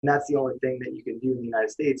And that's the only thing that you can do in the United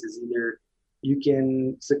States is either you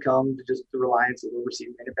can succumb to just the reliance of overseas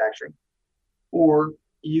manufacturing, or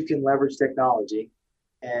you can leverage technology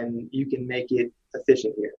and you can make it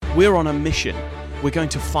efficient here. We're on a mission. We're going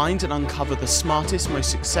to find and uncover the smartest, most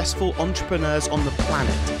successful entrepreneurs on the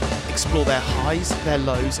planet, explore their highs, their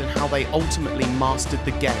lows, and how they ultimately mastered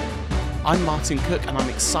the game. I'm Martin Cook, and I'm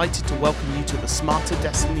excited to welcome you to the Smarter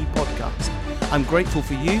Destiny podcast. I'm grateful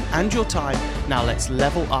for you and your time. Now let's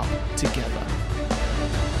level up together.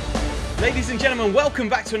 Ladies and gentlemen, welcome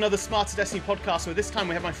back to another Smarter Destiny podcast, where this time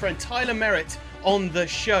we have my friend Tyler Merritt on the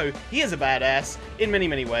show. He is a badass in many,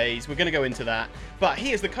 many ways. We're going to go into that. But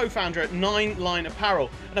he is the co-founder at Nine Line Apparel,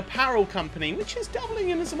 an apparel company which is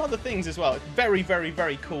dabbling into some other things as well. Very, very,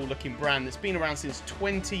 very cool looking brand that's been around since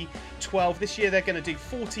 2012. This year they're going to do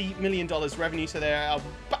 $40 million revenue, so they're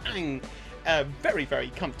a very, very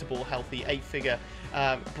comfortable, healthy eight-figure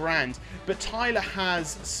brand. But Tyler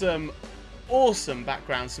has some awesome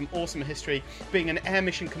background, some awesome history, being an air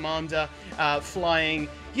mission commander, flying,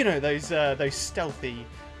 those stealthy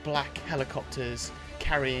black helicopters,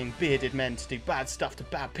 carrying bearded men to do bad stuff to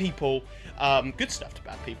bad people, good stuff to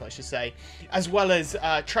bad people, I should say, as well as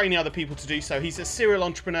training other people to do so. He's a serial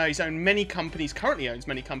entrepreneur. He's owned many companies, currently owns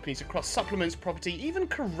many companies across supplements, property, even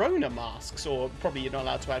Corona masks, or probably you're not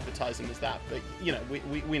allowed to advertise them as that, but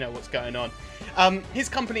we know what's going on. His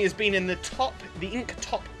company has been in the Inc.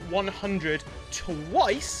 Top 100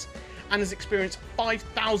 twice and has experienced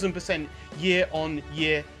 5,000%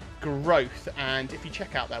 year-on-year growth. And if you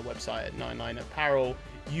check out their website at Nine Line Apparel,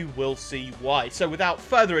 you will see why. So without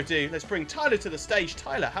further ado, let's bring Tyler to the stage.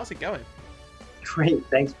 Tyler, how's it going? Great.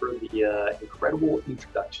 Thanks for the incredible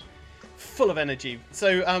introduction. Full of energy.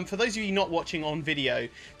 So for those of you not watching on video,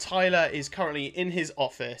 Tyler is currently in his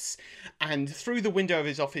office, and through the window of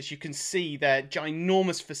his office you can see their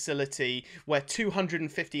ginormous facility where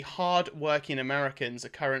 250 hard-working Americans are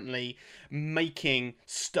currently making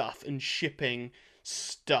stuff and shipping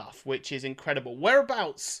stuff, which is incredible.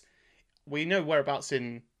 Whereabouts, we know whereabouts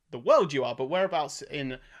in the world you are, but whereabouts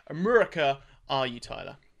in America are you,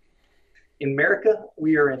 Tyler? In America,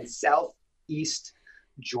 we are in Southeast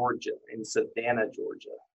Georgia, in Savannah, Georgia.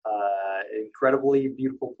 Incredibly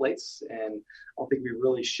beautiful place, and I don't think we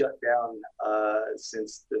really shut down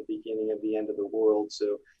since the beginning of the end of the world.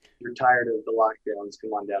 So if you're tired of the lockdowns,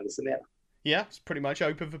 come on down to Savannah. Yeah, it's pretty much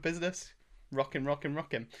open for business. Rocking.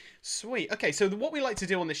 Sweet. Okay, so what we like to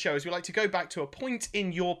do on this show is we like to go back to a point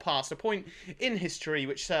in your past, a point in history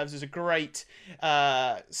which serves as a great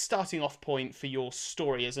starting off point for your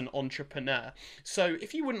story as an entrepreneur. So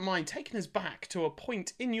if you wouldn't mind taking us back to a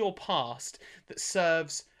point in your past that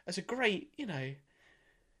serves as a great,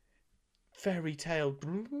 fairy tale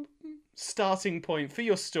starting point for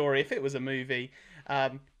your story, if it was a movie,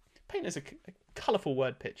 paint us a colourful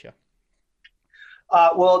word picture.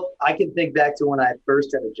 Well, I can think back to when I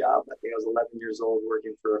first had a job. I think I was 11 years old,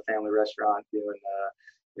 working for a family restaurant, doing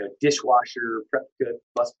dishwasher, prep cook,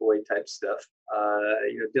 busboy type stuff.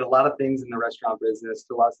 Did a lot of things in the restaurant business,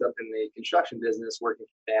 did a lot of stuff in the construction business, working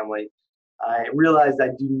for family. I realized I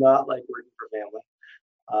do not like working for family.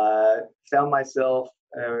 Found myself,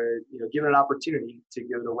 given an opportunity to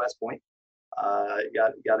go to West Point.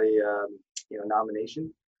 Got a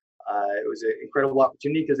nomination. It was an incredible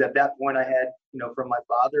opportunity because at that point I had, from my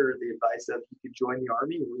father, the advice of you could join the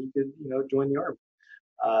Army or you could, join the Army.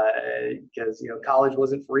 Because, college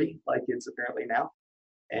wasn't free like it's apparently now.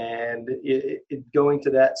 And going to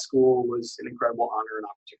that school was an incredible honor and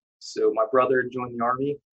opportunity. So my brother joined the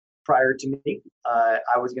Army prior to me.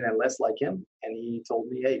 I was going to enlist like him. And he told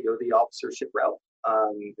me, hey, go the officership route.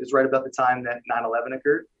 It was right about the time that 9/11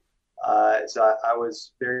 occurred. So I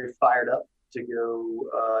was very fired up to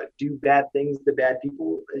go do bad things to bad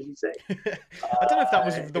people, as you say. I don't know if that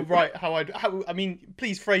was the right I mean,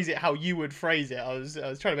 please phrase it how you would phrase it. I was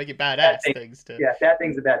trying to make it badass things to. Yeah, bad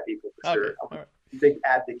things to bad people for sure. I'm a big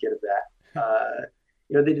advocate of that.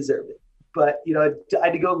 They deserve it. But I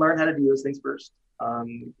had to go learn how to do those things first.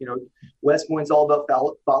 West Point's all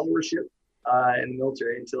about followership in the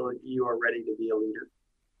military until you are ready to be a leader.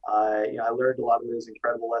 I learned a lot of those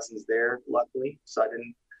incredible lessons there, luckily, so I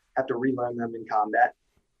didn't have to relearn them in combat.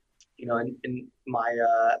 In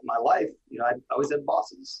my life, I always had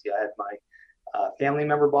bosses. I had my family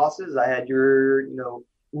member bosses. I had your,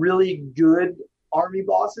 really good Army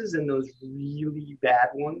bosses, and those really bad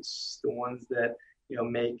ones, the ones that,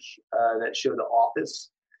 make that show the office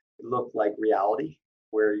look like reality,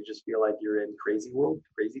 where you just feel like you're in crazy world,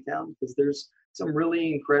 crazy town, because there's some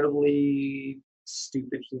really incredibly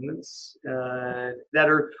stupid humans that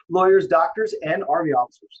are lawyers, doctors, and Army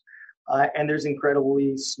officers. And there's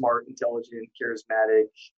incredibly smart, intelligent, charismatic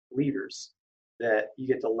leaders that you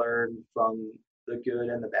get to learn from the good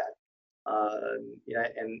and the bad. Yeah,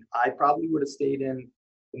 and I probably would have stayed in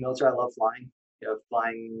the military. I love flying.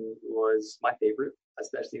 Flying was my favorite,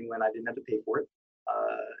 especially when I didn't have to pay for it.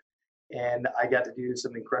 And I got to do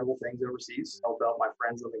some incredible things overseas, help out my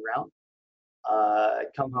friends on the ground,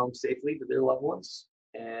 come home safely to their loved ones,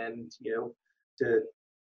 and to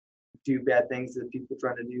do bad things that people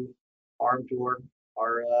trying to do harm to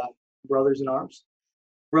our brothers in arms,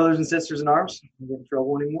 brothers and sisters in arms. I don't get in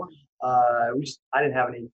trouble anymore. I didn't have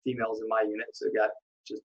any females in my unit, so got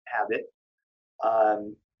just have it.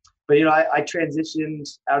 But I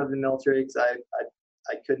transitioned out of the military because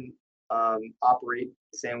I couldn't operate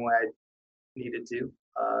the same way I needed to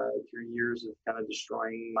through years of kind of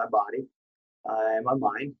destroying my body and my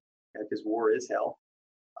mind, because war is hell.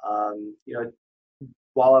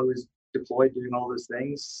 While I was deployed doing all those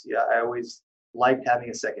things, I always liked having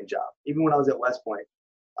a second job. Even when I was at West Point,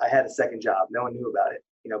 I had a second job. No one knew about it,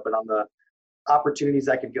 but on the opportunities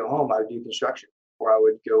I could go home, I would do construction, or I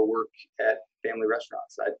would go work at family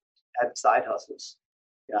restaurants. I had side hustles.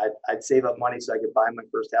 I'd save up money so I could buy my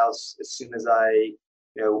first house as soon as I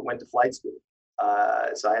went to flight school.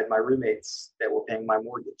 So I had my roommates that were paying my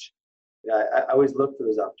mortgage. I always looked for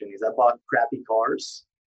those opportunities. I bought crappy cars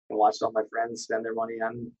and watched all my friends spend their money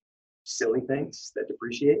on silly things that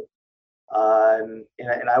depreciate. And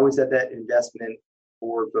I always had that investment,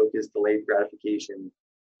 forward-focused, delayed gratification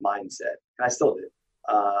mindset, and I still do.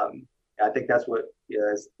 I think that's what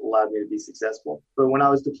has allowed me to be successful. But when I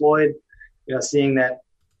was deployed, seeing that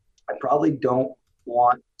I probably don't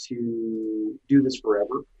want to do this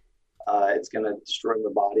forever. It's going to destroy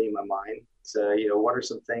my body and my mind. So, what are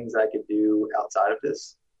some things I could do outside of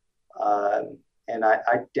this? And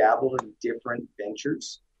I dabbled in different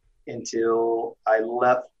ventures until I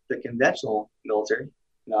left the conventional military.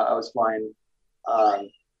 I was flying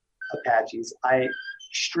Apaches.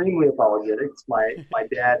 Extremely apologetic. My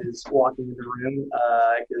dad is walking in the room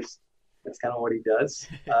because that's kind of what he does.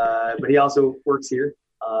 But he also works here,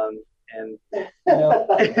 and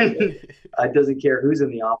doesn't care who's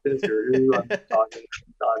in the office or who I'm talking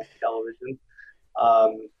on television.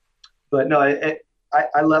 But no,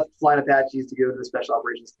 I left flying Apaches to go to the Special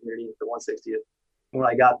Operations Community, the 160th. And when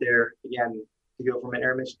I got there, again, to go from an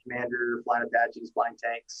air mission commander, flying Apaches, flying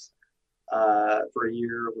tanks, for a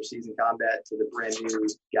year overseas in combat, to the brand new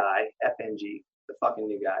guy, FNG, the fucking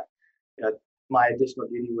new guy. My additional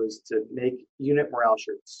duty was to make unit morale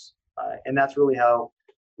shirts. And that's really how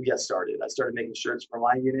we got started. I started making shirts for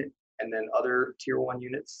my unit and then other tier 1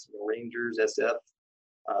 units, Rangers, SF,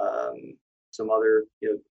 some other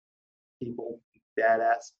people,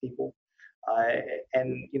 badass people.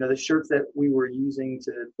 And the shirts that we were using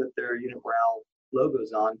to put their unit morale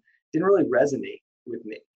logos on didn't really resonate with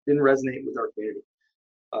me, didn't resonate with our community.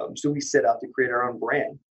 So we set out to create our own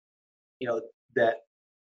brand, that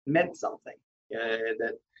meant something,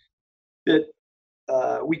 that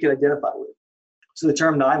we could identify with. So the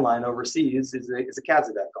term 9-line overseas is a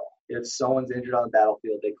CASEVAC call. If someone's injured on the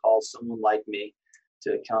battlefield, they call someone like me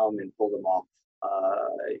to come and pull them off.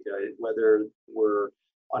 Whether we're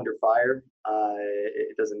under fire,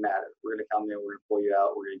 it doesn't matter. We're going to come in, we're going to pull you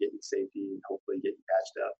out, we're going to get you to safety, and hopefully get you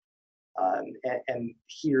patched up. And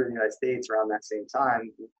here in the United States, around that same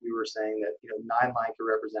time, we were saying that 9-line could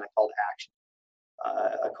represent a call to action,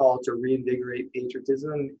 a call to reinvigorate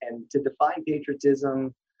patriotism and to define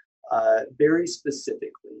patriotism very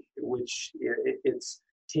specifically, which it's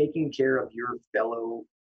taking care of your fellow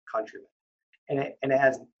countrymen. And it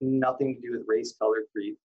has nothing to do with race, color,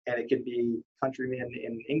 creed. And it could be countrymen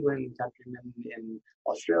in England, countrymen in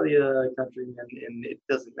Australia, countrymen in, it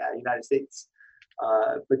doesn't matter, United States.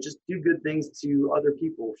 But just do good things to other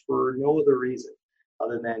people for no other reason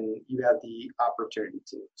other than you have the opportunity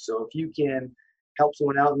to. So if you can help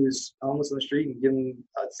someone out who's homeless on the street and give them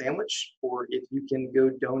a sandwich, or if you can go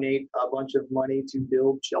donate a bunch of money to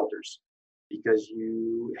build shelters because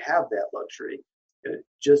you have that luxury,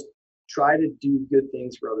 just try to do good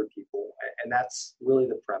things for other people. And that's really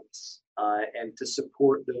the premise. And to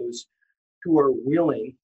support those who are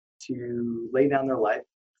willing to lay down their life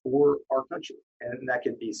for our country. And that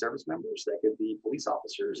could be service members, that could be police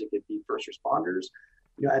officers, it could be first responders.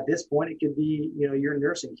 At this point, it could be, your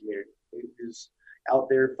nursing community who's out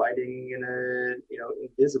there fighting in a,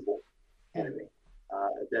 invisible enemy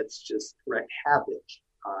that's just wreaked havoc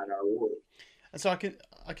on our world. And so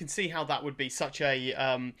I can see how that would be such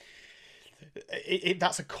a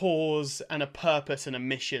that's a cause and a purpose and a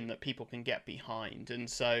mission that people can get behind. And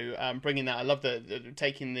so bringing that, I love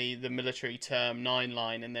taking the military term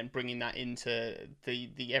 9-line and then bringing that into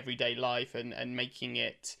the everyday life and making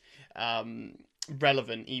it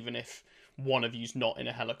relevant, even if one of you's not in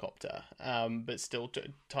a helicopter, but still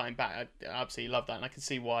tying back. I absolutely love that, and I can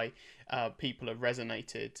see why people have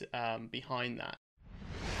resonated behind that.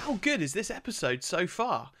 How good is this episode so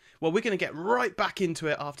far? Well, we're going to get right back into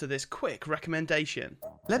it after this quick recommendation.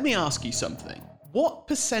 Let me ask you something. What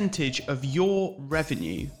percentage of your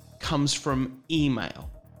revenue comes from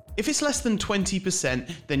email? If it's less than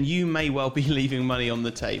 20%, then you may well be leaving money on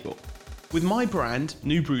the table. With my brand,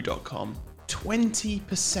 newbrew.com,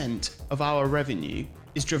 20% of our revenue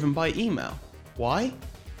is driven by email. Why?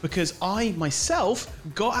 Because I myself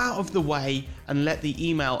got out of the way and let the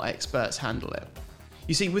email experts handle it.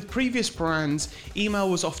 You see, with previous brands, email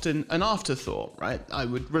was often an afterthought, right? I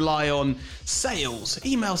would rely on sales,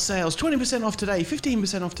 email sales, 20% off today,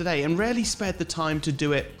 15% off today, and rarely spared the time to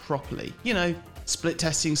do it properly. You know, split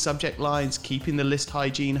testing subject lines, keeping the list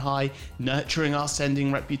hygiene high, nurturing our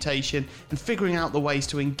sending reputation, and figuring out the ways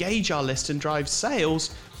to engage our list and drive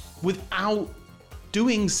sales without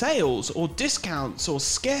doing sales or discounts or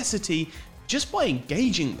scarcity, just by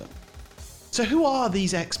engaging them. So who are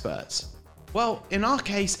these experts? Well, in our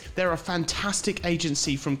case, they're a fantastic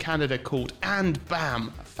agency from Canada called And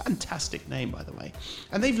Bam, a fantastic name by the way,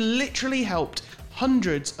 and they've literally helped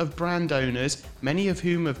hundreds of brand owners, many of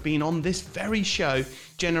whom have been on this very show,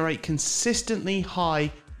 generate consistently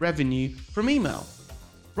high revenue from email.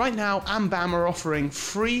 Right now, And Bam are offering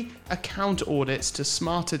free account audits to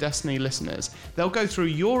Smarter Destiny listeners. They'll go through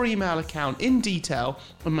your email account in detail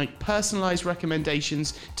and make personalized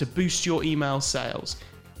recommendations to boost your email sales.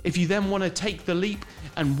 If you then want to take the leap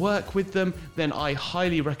and work with them, then I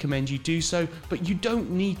highly recommend you do so, but you don't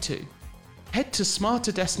need to. Head to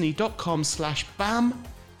smarterdestiny.com/bam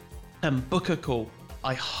and book a call.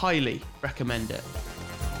 I highly recommend it.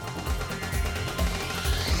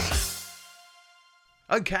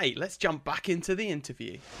 Okay, let's jump back into the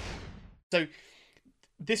interview. So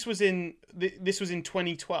this was in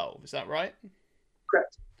 2012, is that right?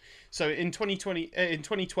 Correct. So in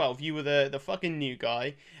 2012, you were the fucking new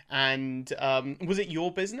guy, and was it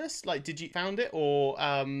your business? Like, did you found it, or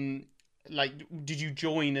did you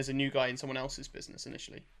join as a new guy in someone else's business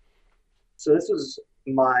initially? So this was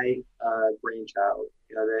my brainchild.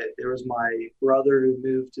 You know, there was my brother who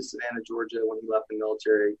moved to Savannah, Georgia when he left the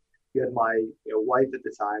military. You had my wife at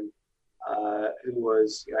the time, who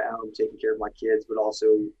was at home taking care of my kids, but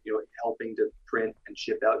also helping to print and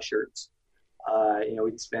ship out shirts.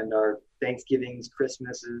 We'd spend our Thanksgivings,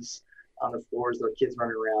 Christmases on the floors, with our kids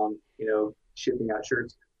running around, shipping out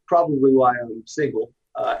shirts. Probably why I'm single.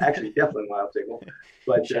 Actually, definitely why I'm single.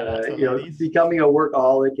 But becoming a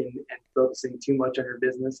workaholic and focusing too much on your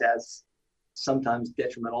business has sometimes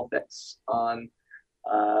detrimental effects on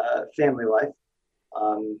family life.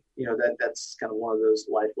 That's kind of one of those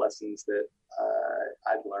life lessons that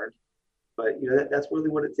I've learned. But that's really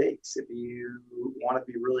what it takes if you want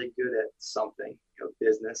to be really good at something.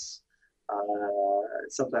 Business.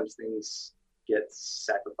 Sometimes things get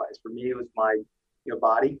sacrificed. For me, it was my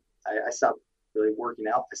body. I stopped really working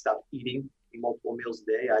out. I stopped eating multiple meals a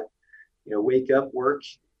day. I'd wake up, work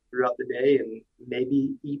throughout the day, and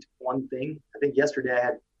maybe eat one thing. I think yesterday I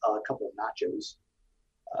had a couple of nachos.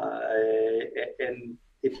 And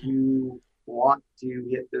if you want to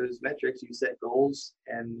hit those metrics, you set goals,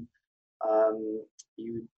 and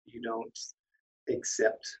you don't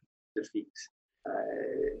accept defeat.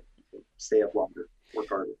 Stay up longer, work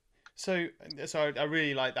harder. So I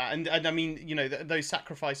really like that, and I mean, those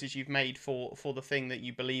sacrifices you've made for the thing that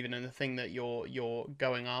you believe in and the thing that you're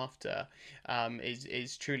going after,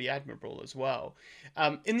 is truly admirable as well.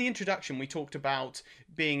 In the introduction, we talked about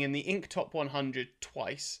being in the Inc. Top 100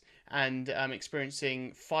 twice and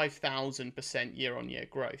experiencing 5,000% year-on-year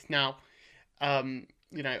growth. Now,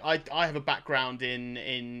 I have a background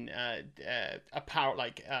in apparel,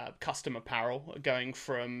 like custom apparel, going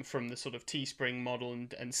from the sort of Teespring model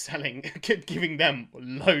and selling, giving them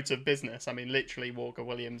loads of business. I mean, literally, Walker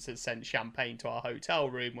Williams has sent champagne to our hotel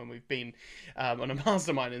room when we've been on a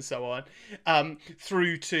mastermind and so on,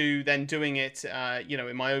 through to then doing it,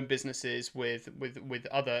 in my own businesses with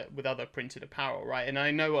other printed apparel, right? And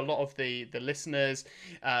I know a lot of the listeners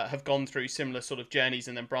have gone through similar sort of journeys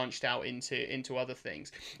and then branched out into other things.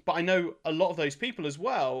 But I know a lot of those people as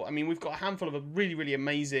well. I mean, we've got a handful of really, really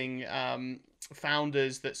amazing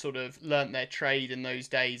founders that sort of learnt their trade in those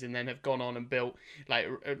days and then have gone on and built like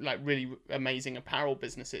really amazing apparel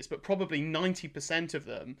businesses. But probably 90% of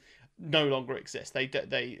them no longer exist.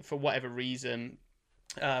 They for whatever reason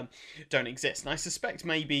um, don't exist. And I suspect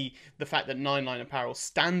maybe the fact that Nine Line Apparel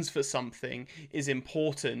stands for something is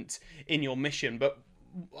important in your mission. But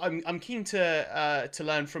I'm keen to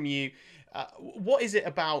learn from you. What is it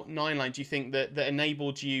about Nine Line, do you think, that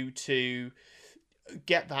enabled you to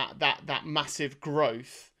get that massive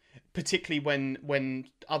growth, particularly when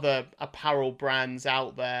other apparel brands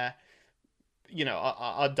out there,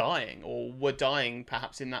 are dying or were dying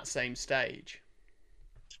perhaps in that same stage?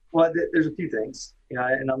 Well, there's a few things,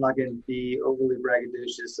 and I'm not going to be overly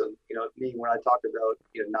braggadocious of, me when I talk about,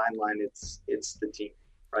 Nine Line, it's the team,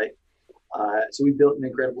 right? So we built an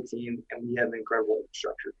incredible team and we have an incredible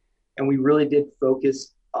infrastructure. And we really did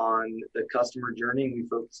focus on the customer journey and we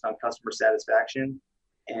focused on customer satisfaction.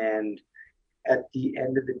 And at the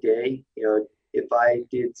end of the day, if I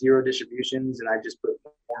did zero distributions and I just put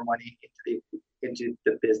more money into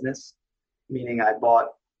the business, meaning I bought,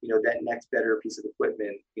 that next better piece of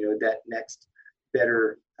equipment, that next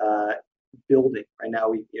better building. Right now,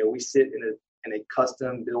 we sit in a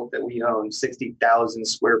custom built that we own 60,000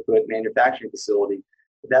 square foot manufacturing facility.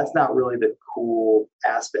 But that's not really the cool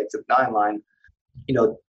aspects of Nine Line.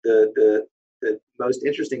 The most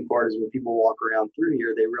interesting part is when people walk around through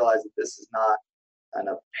here, they realize that this is not an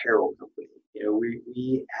apparel company.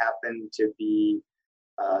 We happen to be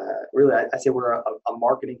really, I say we're a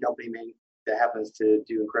marketing company that happens to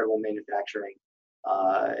do incredible manufacturing,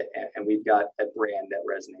 and we've got a brand that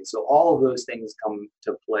resonates. So all of those things come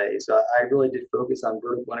to play. So I really did focus on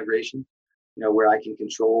vertical integration, where I can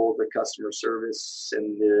control the customer service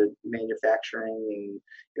and the manufacturing,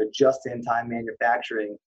 and just-in-time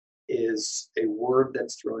manufacturing is a word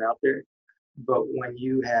that's thrown out there. But when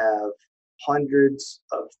you have hundreds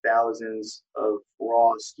of thousands of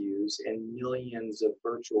raw SKUs and millions of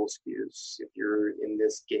virtual SKUs, if you're in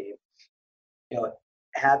this game,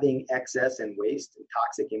 having excess and waste and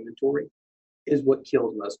toxic inventory is what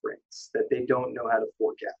kills most brands, that they don't know how to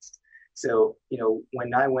forecast. So,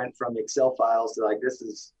 when I went from Excel files to like, this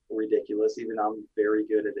is ridiculous, even I'm very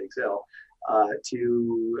good at Excel,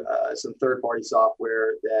 to some third-party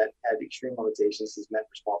software that had extreme limitations is meant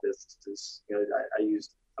for small businesses.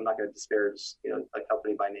 I'm not going to disparage, a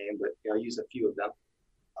company by name, but, I use a few of them.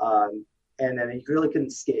 And then you really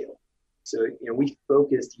couldn't scale. So, we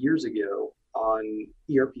focused years ago on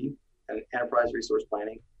ERP and enterprise resource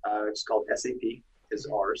planning. It's called SAP is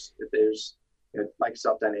ours. If there's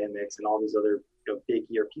Microsoft Dynamics and all these other big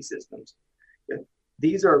ERP systems.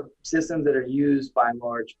 These are systems that are used by and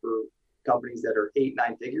large for companies that are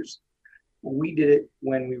 8-9 figures. We did it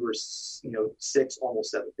when we were 6,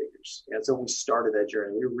 almost 7 figures. And so we started that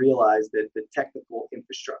journey. We realized that the technical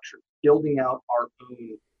infrastructure, building out our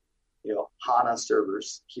own HANA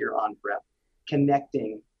servers here on-prem,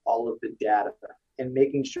 connecting all of the data and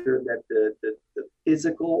making sure that the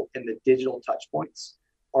physical and the digital touch points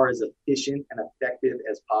are as efficient and effective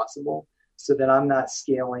as possible, so that I'm not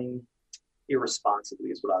scaling irresponsibly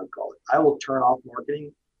is what I would call it. I will turn off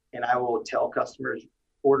marketing and I will tell customers,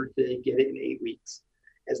 order today, get it in 8 weeks.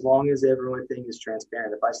 As long as everything is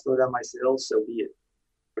transparent. If I slow down my sales, so be it.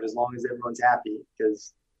 But as long as everyone's happy,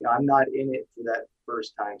 because I'm not in it for that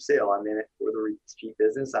first time sale. I'm in it for the repeat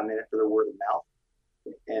business. I'm in it for the word of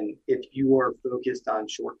mouth. And if you are focused on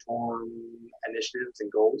short-term initiatives and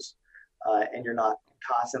goals, and you're not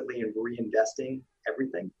constantly reinvesting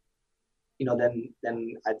everything,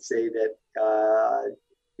 then I'd say that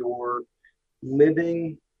you're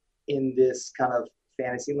living in this kind of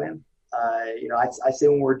fantasy land. I say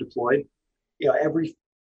when we're deployed, every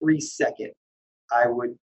 3 seconds I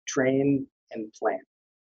would train and plan,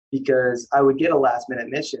 because I would get a last minute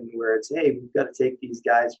mission where it's, hey, we've got to take these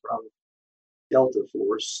guys from Delta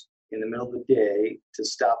Force in the middle of the day to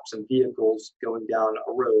stop some vehicles going down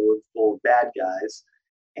a road full of bad guys.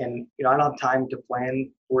 And, I don't have time to plan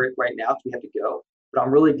for it right now if we have to go. But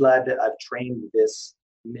I'm really glad that I've trained this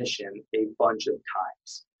mission a bunch of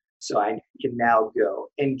times. So I can now go.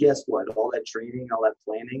 And guess what? All that training, all that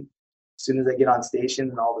planning, as soon as I get on station,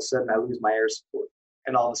 and all of a sudden I lose my air support.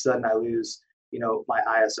 And all of a sudden I lose, my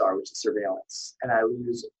ISR, which is surveillance. And I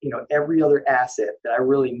lose, every other asset that I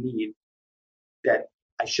really need, that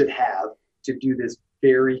I should have to do this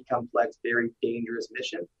very complex, very dangerous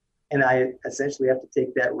mission. And I essentially have to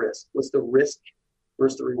take that risk. What's the risk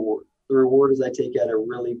versus the reward? The reward is I take out a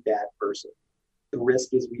really bad person. The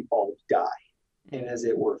risk is we all die. And is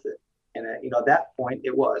it worth it? And at that point,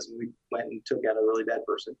 it was. We went and took out a really bad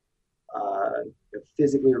person,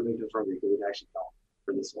 physically removed him from me, because we actually don't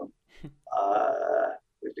for this one.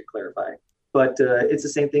 We have to clarify. But it's the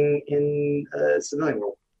same thing in civilian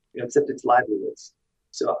world, except it's livelihoods.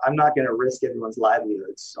 So I'm not going to risk everyone's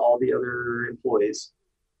livelihoods, all the other employees,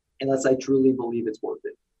 unless I truly believe it's worth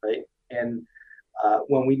it, right? And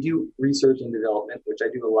when we do research and development, which I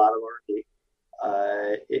do a lot of R&D,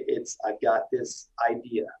 it's I've got this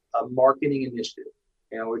idea, a marketing initiative.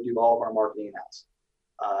 We do all of our marketing in-house.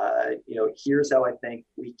 Here's how I think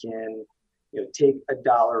we can, take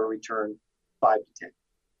 $1 and return 5 to 10.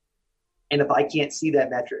 And if I can't see that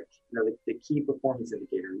metric, the key performance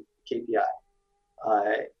indicator, KPI,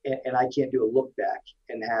 and I can't do a look back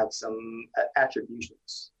and have some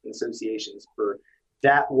attributions and associations for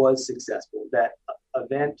that was successful, that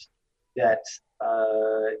event, that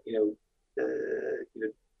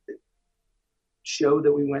show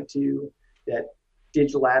that we went to, that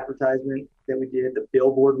digital advertisement that we did, the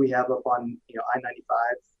billboard we have up on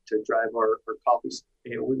I-95 to drive our coffee.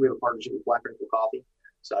 We have a partnership with Black Rifle Coffee,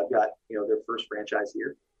 so I've got their first franchise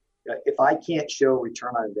here. If I can't show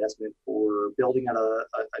return on investment for building out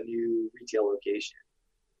a new retail location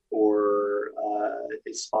or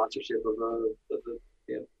a sponsorship of a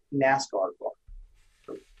NASCAR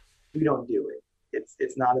car, we don't do it.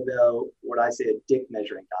 It's not about what I say a dick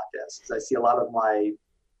measuring contest. I see a lot of my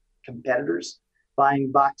competitors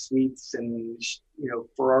buying box suites and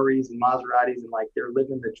Ferraris and Maseratis, and like they're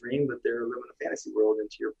living the dream, but they're living a fantasy world.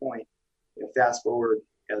 And to your point, fast forward,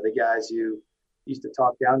 the guys who used to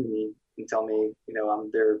talk down to me and tell me, I'm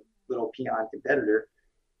their little peon competitor,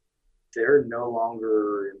 they're no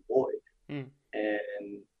longer employed, and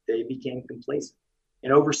they became complacent.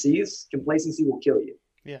 And overseas, complacency will kill you.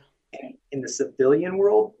 Yeah. And in the civilian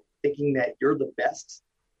world, thinking that you're the best,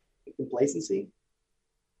 complacency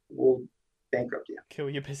will bankrupt you. Kill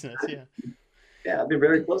your business, yeah. Yeah, I've been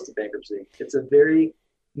very close to bankruptcy. It's a very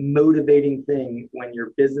motivating thing when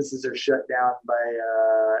your businesses are shut down by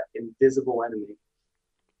invisible enemy.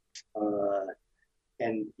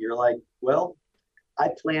 And you're like, well, I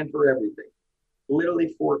plan for everything,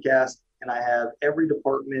 literally forecast, and I have every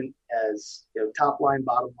department as top line,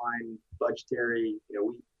 bottom line, budgetary.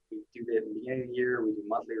 We do that in the beginning of the year. We do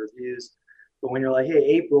monthly reviews. But when you're like, hey,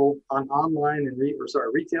 April on online and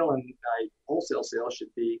retail and wholesale sales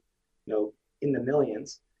should be, in the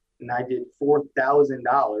millions, and I did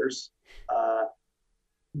 $4,000,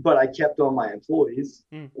 but I kept all my employees,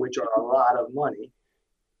 which are a lot of money,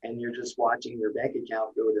 and you're just watching your bank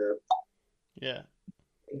account go to. Yeah,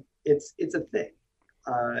 it's a thing.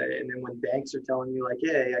 And then when banks are telling you like,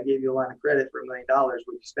 hey, I gave you a line of credit for $1 million, what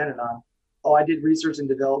you spend it on? Oh, I did research and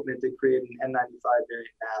development to create an N95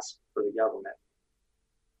 variant mask for the government.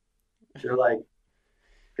 They're like,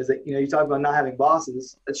 because you talk about not having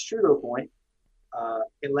bosses. That's true to a point,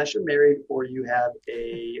 unless you're married or you have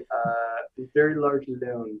a very large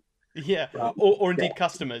loan. Yeah, or indeed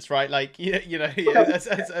customers, right? Like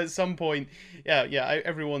at some point,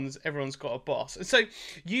 everyone's got a boss. So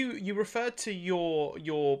you referred to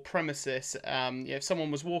your premises. If someone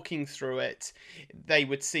was walking through it, they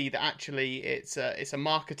would see that actually it's a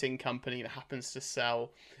marketing company that happens to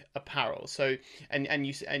sell apparel. So and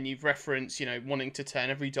you've referenced wanting to turn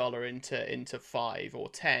every dollar into 5 or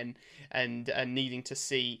 10 and needing to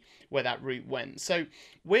see where that route went. So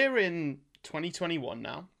we're in 2021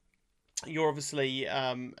 now. You're obviously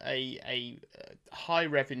a high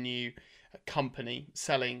revenue company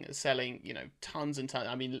selling tons and tons.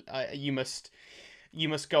 I mean, you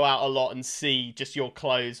must go out a lot and see just your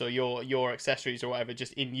clothes or your accessories or whatever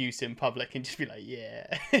just in use in public and just be like, yeah,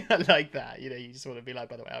 I like that. You just want to be like,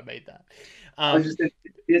 by the way, I made that. I was just in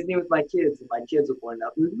Disney with my kids, and my kids will point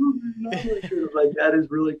out, like, that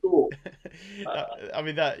is really cool. I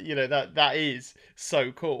mean, that is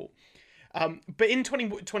so cool. But in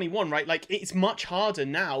 2021, right, like it's much harder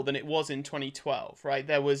now than it was in 2012, right?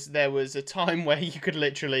 There was a time where you could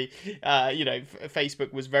literally,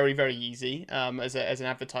 Facebook was very, very easy as an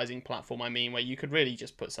advertising platform. I mean, where you could really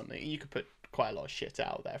just put quite a lot of shit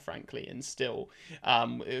out there, frankly, and still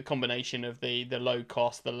a combination of the low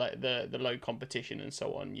cost, the low competition, and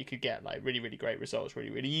so on, you could get like really, really great results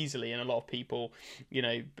really, really easily, and a lot of people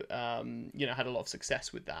had a lot of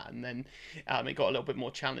success with that. And then it got a little bit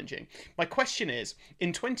more challenging. My question is,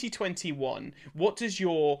 in 2021, what does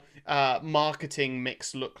your marketing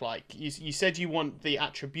mix look like? You said you want the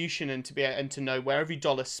attribution and to know where every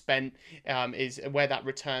dollar spent is, where that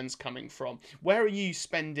return's coming from. Where are you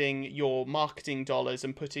spending your marketing dollars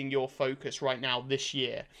and putting your focus right now this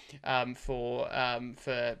year to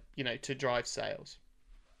drive sales?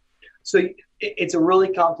 So it's a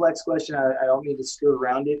really complex question. I don't mean to skirt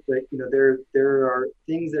around it, but there are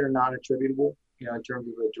things that are non-attributable. In terms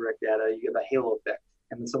of the direct data, you get a halo effect,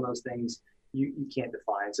 and some of those things you can't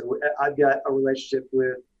define. So I've got a relationship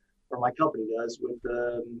with, or my company does, with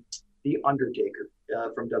The Undertaker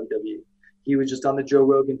from WWE. He was just on the Joe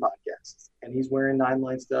Rogan podcast, and he's wearing Nine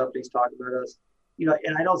Line stuff. And he's talking about us,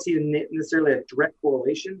 and I don't see necessarily a direct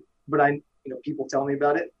correlation, but people tell me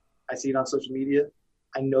about it. I see it on social media.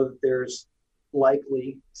 I know that there's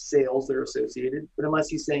likely sales that are associated, but unless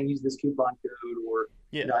he's saying use this coupon code or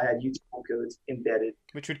I had YouTube codes embedded,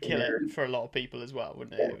 which would kill it for a lot of people as well,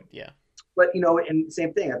 wouldn't it? Yeah. But and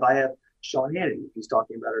same thing. If I have Sean Hannity, who's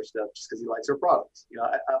talking about our stuff just because he likes our products,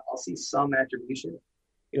 I'll see some attribution.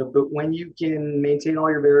 But when you can maintain all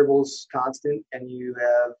your variables constant and you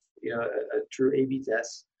have a true A/B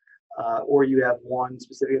test, or you have one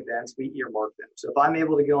specific events, we earmark them. So if I'm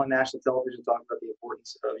able to go on national television talk about the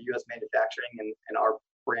importance of U.S. manufacturing and our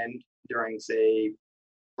brand during, say,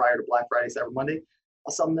 prior to Black Friday, Cyber Monday,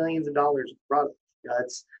 I'll sell millions of dollars of product.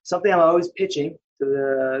 It's something I'm always pitching to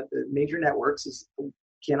the major networks is,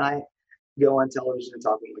 can I go on television and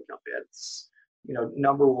talk about my company? It's,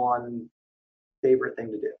 number one favorite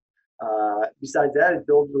thing to do. Besides that, is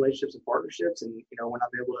build relationships and partnerships. And, when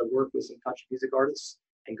I'm able to work with some country music artists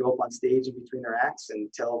and go up on stage in between their acts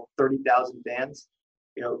and tell 30,000 fans,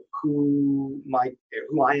 who I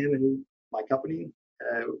am and who my company,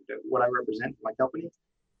 what I represent for my company,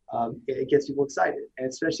 it gets people excited. And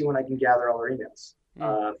especially when I can gather all their emails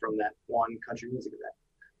from that one country music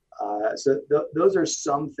event. So those are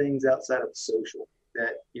some things outside of social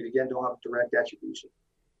that you, again, don't have direct attribution.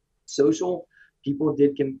 Social, people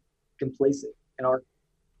did complacent. And our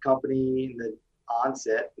company in the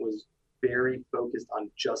onset was very focused on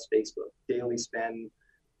just Facebook. Daily spend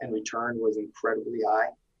and return was incredibly high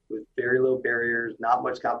with very low barriers, not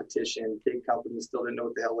much competition. Big companies still didn't know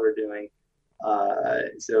what the hell they're doing.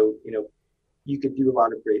 So, you could do a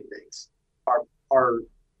lot of great things. Our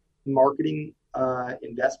marketing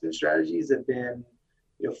investment strategies have been,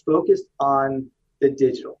 focused on the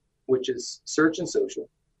digital, which is search and social.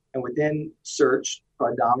 And within search,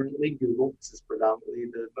 predominantly Google. This is predominantly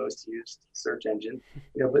the most used search engine,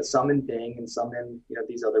 but some in Bing and some in,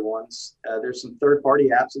 these other ones. There's some third-party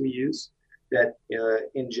apps that we use that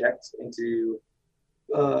inject into,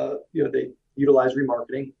 they utilize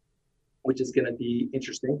remarketing, which is going to be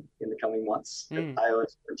interesting in the coming months.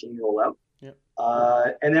 iOS 14 rollout. Yep.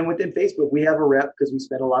 And then within Facebook, we have a rep because we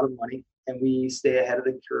spend a lot of money and we stay ahead of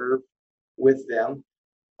the curve with them.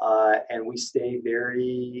 And we stay prior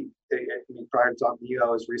to talking to you, I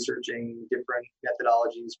was researching different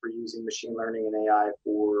methodologies for using machine learning and AI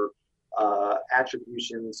for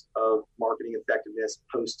attributions of marketing effectiveness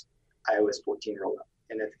post iOS 14 rollout.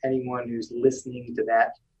 And if anyone who's listening to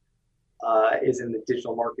that is in the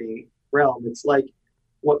digital marketing realm, it's like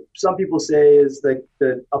what some people say is like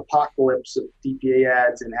the apocalypse of DPA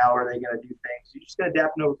ads and how are they going to do things. You just got to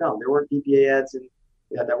adapt and overcome. There weren't DPA ads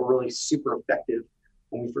that were really super effective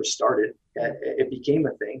when we first started. It became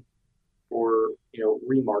a thing for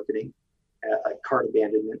remarketing, a cart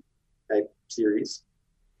abandonment type series,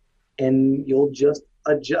 and you'll just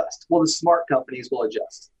adjust. Well, the smart companies will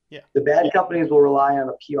adjust. Yeah. The bad companies will rely on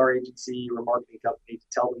a PR agency or a marketing company to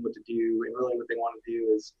tell them what to do, and really what they want to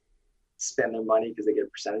do is spend their money because they get a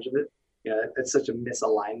percentage of it. It's such a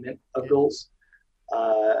misalignment of goals.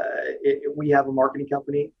 We have a marketing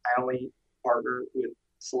company. I only partner with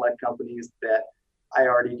select companies that I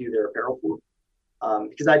already do their apparel for,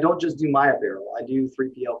 because I don't just do my apparel. I do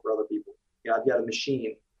 3PL for other people. I've got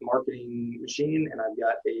a marketing machine, and I've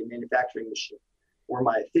got a manufacturing machine where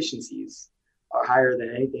my efficiencies are higher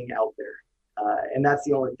than anything out there. And that's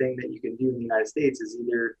the only thing that you can do in the United States is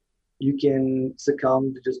either you can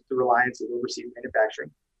succumb to just the reliance of overseas manufacturing,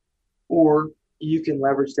 or you can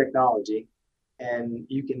leverage technology and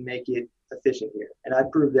you can make it efficient here. And I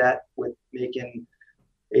proved that with making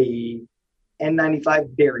a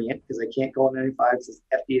N95 variant, because I can't call it N95, it's this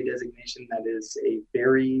FDA designation that is a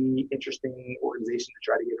very interesting organization to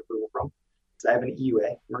try to get approval from. So I have an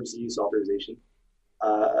EUA, emergency use authorization.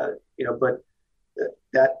 But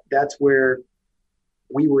that's where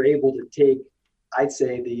we were able to take, I'd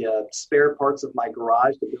say, the spare parts of my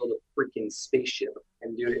garage to build a freaking spaceship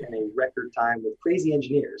and do it in a record time with crazy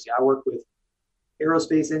engineers. I work with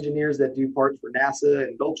aerospace engineers that do parts for NASA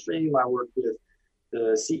and Gulfstream. I work with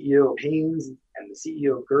the CEO of Haynes and the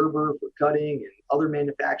CEO of Gerber for cutting and other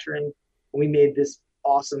manufacturing. And we made this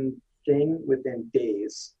awesome thing within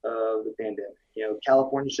days of the pandemic.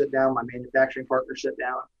 California shut down, my manufacturing partner shut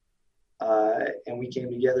down. And we came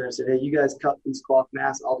together and said, hey, you guys cut these cloth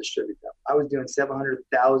masks, I'll distribute them. I was doing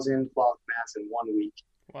 700,000 cloth masks in 1 week.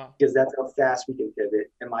 Wow. Because that's how fast we can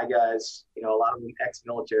pivot. And my guys, a lot of them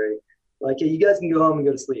ex-military, like, hey, you guys can go home and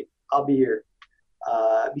go to sleep. I'll be here.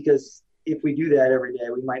 Because if we do that every day,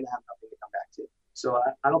 we might not have nothing to come back to. So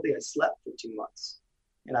I don't think I slept for 2 months.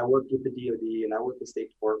 and I worked with the DoD, and I worked with State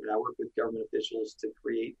Department, I worked with government officials to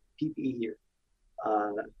create PPE here.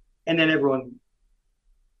 Uh, and then everyone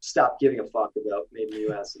stopped giving a fuck about made in the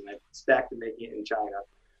U.S. and it's back to making it in China.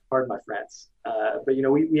 Pardon my friends, but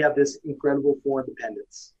we have this incredible foreign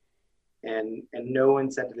dependence and no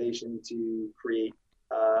incentivization to create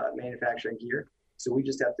manufacturing here. So we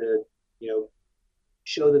just have to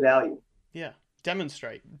show the value. Yeah,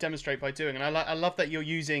 demonstrate by doing. And I love that you're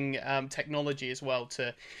using technology as well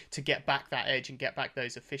to get back that edge and get back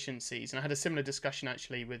those efficiencies. And I had a similar discussion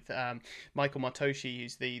actually with Michael Martoshi,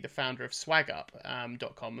 who's the founder of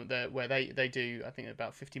swagup.com, where they do, I think,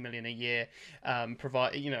 about 50 million a year,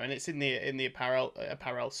 provide, and it's in the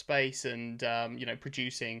apparel space, and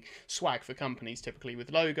producing swag for companies, typically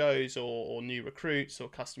with logos or new recruits or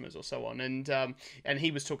customers or so on. And he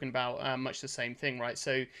was talking about much the same thing, right?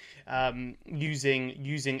 So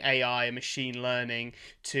using AI and machine learning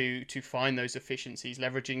to find those efficiencies,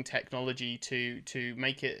 leveraging technology to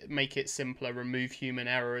make it simpler, remove human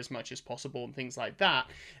error as much as possible, and things like that,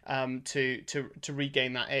 to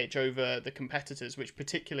regain that edge over the competitors, which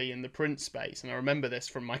particularly in the print space. And I remember this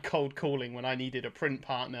from my cold calling when I needed a print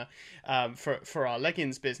partner for our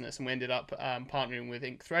leggings business, and we ended up partnering with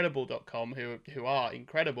Inkthreadable.com, who are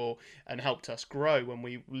incredible and helped us grow when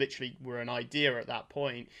we literally were an idea at that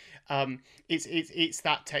point. It's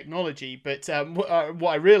that technology, but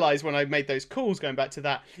what I realized when I made those calls, going back to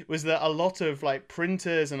that, was that a lot of like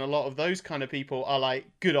printers and a lot of those kind of people are like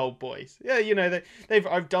good old boys. Yeah,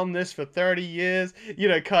 I've done this for 30 years.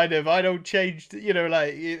 Kind of, I don't change.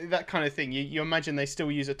 Like that kind of thing. You imagine they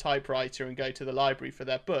still use a typewriter and go to the library for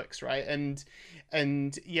their books, right?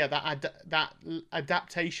 And yeah, that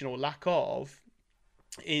adaptation or lack of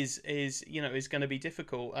is going to be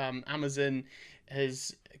difficult. Amazon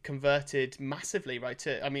has converted massively, right?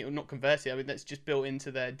 Not converted. That's just built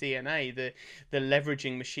into their DNA. The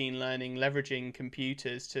leveraging machine learning, leveraging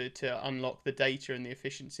computers to unlock the data and the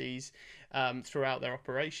efficiencies throughout their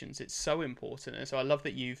operations. It's so important, and so I love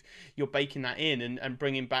that you're baking that in and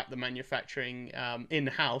bringing back the manufacturing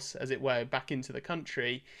in-house, as it were, back into the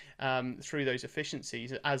country through those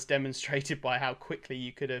efficiencies, as demonstrated by how quickly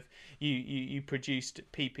you could have you produced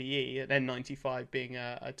PPE, and N95 being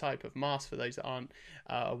a type of mask for those that aren't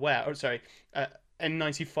aware. Oh, sorry.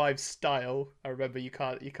 N95 style. I remember you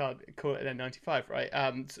can't call it an N95, right?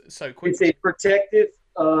 So quick. It's a protective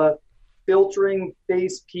filtering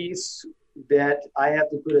face piece that I have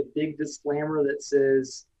to put a big disclaimer that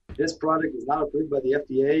says this product is not approved by the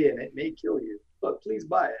FDA and it may kill you, but please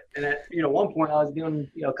buy it. And at one point I was doing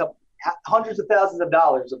a couple hundreds of thousands of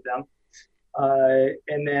dollars of them,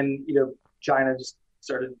 and then China just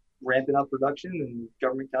started ramping up production and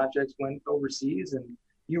government contracts went overseas, and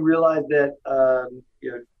you realize that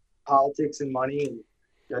politics and money,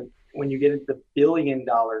 and when you get into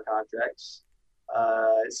billion-dollar contracts,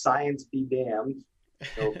 science be damned.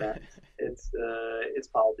 So it's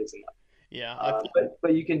politics and money. Yeah.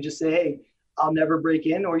 But you can just say, hey, I'll never break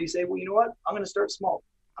in, or you say, well, you know what? I'm going to start small.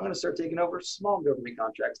 I'm going to start taking over small government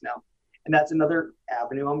contracts now, and that's another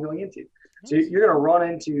avenue I'm going into. So you're going to run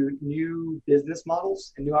into new business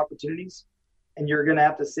models and new opportunities, and you're going to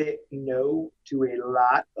have to say no to a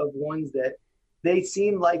lot of ones that they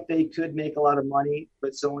seem like they could make a lot of money,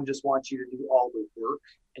 but someone just wants you to do all the work,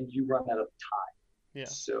 and you run out of time. Yeah.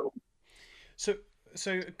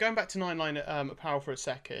 So going back to Nine Line Apparel for a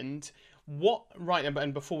second,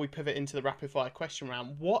 and before we pivot into the rapid fire question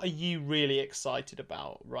round, what are you really excited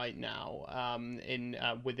about right now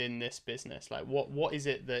within this business? Like what is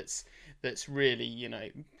it that's really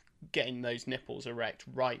getting those nipples erect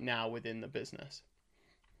right now within the business?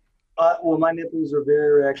 Well, my nipples are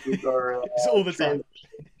very erect with our all the time.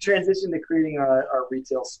 Transition to creating our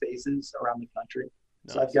retail spaces around the country.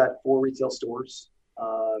 Nice. So I've got 4 retail stores,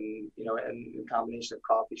 and a combination of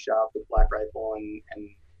coffee shop with Black Rifle and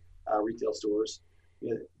retail stores.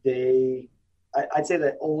 I'd say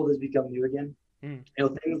that old has become new again.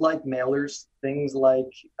 Things like mailers, things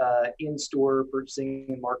like in-store purchasing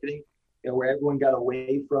and marketing, where everyone got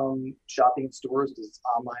away from shopping in stores because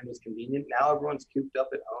online was convenient. Now everyone's cooped up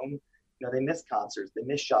at home. They miss concerts, they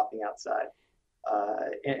miss shopping outside,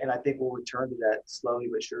 and I think we'll return to that slowly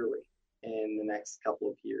but surely in the next couple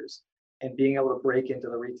of years. And being able to break into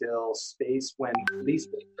the retail space when lease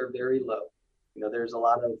rates are very low. There's a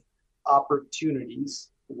lot of opportunities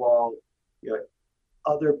while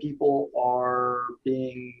other people are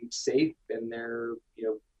being safe and they're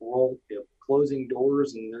closing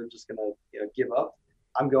doors and they're just gonna give up.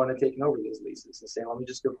 I'm going to taking over those leases and saying, let me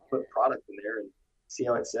just go put product in there and see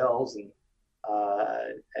how it sells, and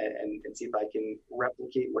see if I can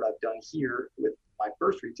replicate what I've done here with my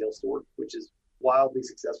first retail store, which is wildly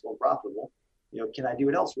successful and profitable, can I do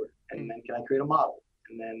it elsewhere? And then can I create a model?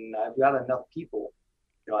 And then I've got enough people,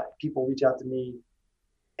 people reach out to me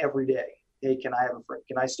every day. Hey, can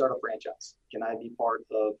I start a franchise? Can I be part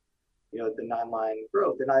of, the 9Line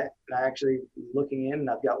growth? And I actually looking in, and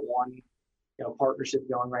I've got one, partnership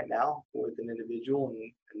going right now with an individual,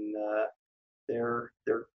 and they're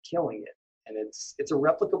killing it. And it's a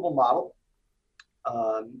replicable model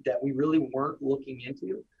that we really weren't looking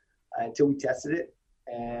into until we tested it.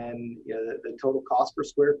 And the total cost per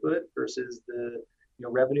square foot versus the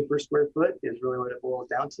revenue per square foot is really what it boils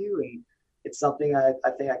down to. And it's something I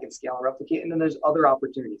think I can scale and replicate. And then there's other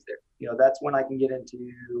opportunities there. That's when I can get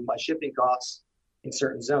into my shipping costs in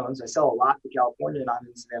certain zones. I sell a lot to California, and I'm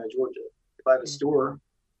in Savannah, Georgia. If I have a store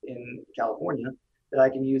in California that I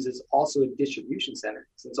can use as also a distribution center,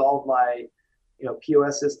 since all of my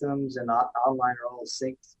POS systems and online are all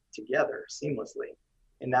synced together seamlessly.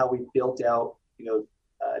 And now we've built out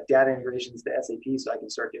data integrations to SAP, so I can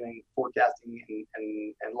start doing forecasting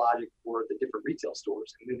and logic for the different retail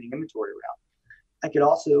stores and moving inventory around. I could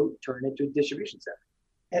also turn it into a distribution center.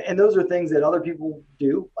 And those are things that other people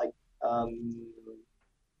do, like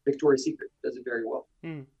Victoria's Secret does it very well.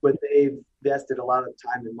 But they've invested a lot of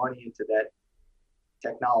time and money into that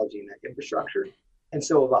technology and that infrastructure. And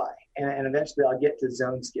so have I. And eventually I'll get to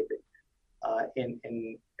zone skipping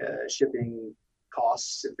in shipping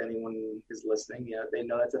costs. If anyone is listening, they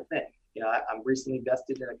know that's a thing. I'm recently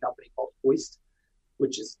invested in a company called Hoist,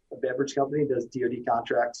 which is a beverage company, does DoD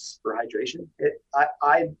contracts for hydration.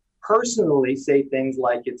 I personally say things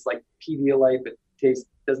like it's like Pedialyte, but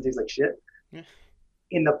doesn't taste like shit.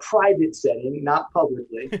 In the private setting, not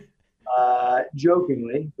publicly.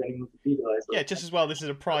 Jokingly, if anyone with the Pedialyte. Yeah, just as well. This is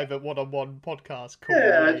a private one-on-one podcast. Cool.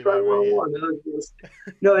 Yeah, it's private one-on-one.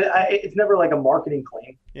 No, it's never like a marketing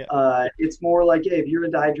claim. Yeah. It's more like, hey, if you're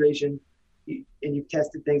into hydration and you've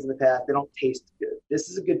tested things in the past, they don't taste good. This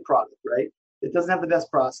is a good product, right? It doesn't have the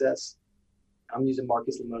best process. I'm using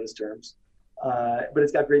Marcus Lemonis terms, but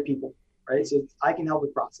it's got great people, right? So I can help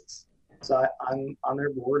with process. So I'm on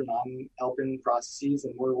their board, and I'm helping processes,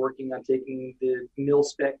 and we're working on taking the mil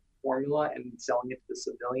spec formula and selling it to the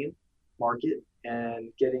civilian market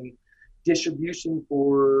and getting distribution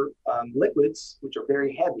for liquids, which are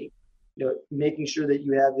very heavy, making sure that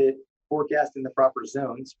you have it forecast in the proper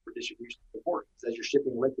zones for distribution support. As you're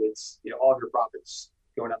shipping liquids, all of your profits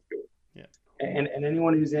going out the door. Yeah. And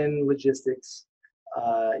anyone who's in logistics,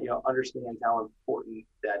 understands how important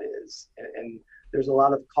that is. And there's a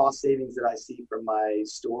lot of cost savings that I see from my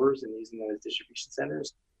stores and using them as distribution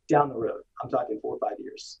centers down the road. I'm talking 4 or 5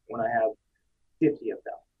 years when I have 50 of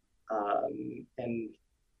them. And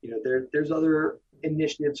there's other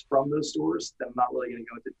initiatives from those stores that I'm not really going to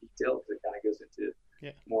go into detail, because it kind of goes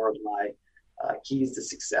into more of my keys to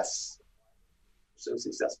success. So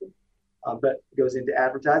successful. But it goes into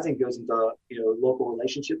advertising, goes into local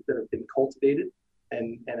relationships that have been cultivated,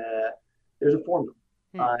 and there's a formula.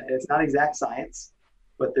 And it's not exact science,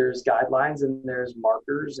 but there's guidelines and there's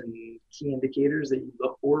markers and key indicators that you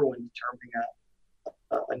look for when determining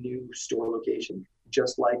a new store location,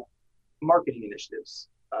 just like marketing initiatives.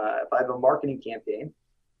 If I have a marketing campaign,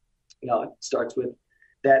 it starts with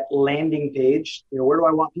that landing page. Where do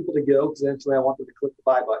I want people to go? Because eventually I want them to click the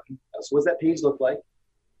buy button. So what's that page look like?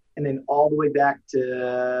 And then all the way back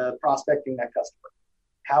to prospecting that customer.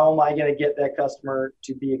 How am I going to get that customer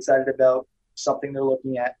to be excited about something they're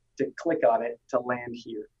looking at, to click on it, to land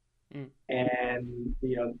here? And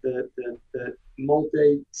the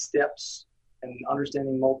multi steps and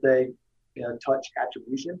understanding multi touch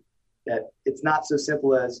attribution, that it's not so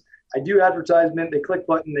simple as I do advertisement, they click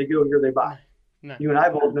button, they go here, they buy. No. You and I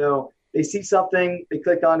both know they see something, they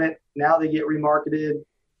click on it, now they get remarketed,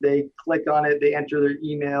 they click on it, they enter their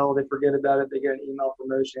email, they forget about it, they get an email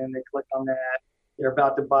promotion, they click on that, they're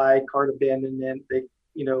about to buy, cart abandonment, they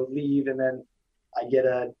leave, and then I get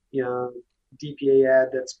a DPA ad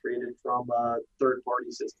that's created from a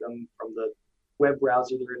third-party system from the web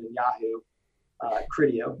browser they're in Yahoo,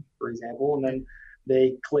 Criteo, for example, and then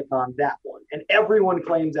they click on that one, and everyone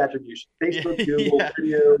claims attribution: Facebook, Google,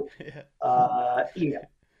 Criteo, email,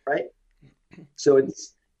 right? So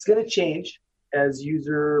it's going to change as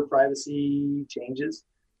user privacy changes,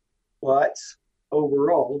 but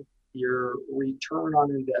overall, your return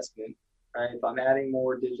on investment, right? If I'm adding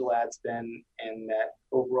more digital ad spend and that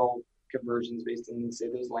overall conversions based on, say,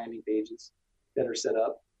 those landing pages that are set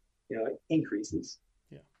up, increases,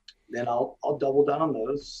 then I'll double down on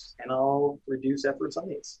those and I'll reduce efforts on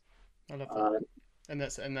these. I love that. And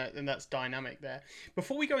that's dynamic there.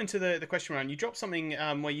 Before we go into the question round, you dropped something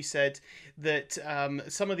where you said that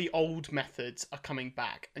some of the old methods are coming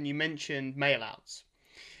back, and you mentioned mail outs.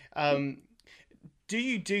 Do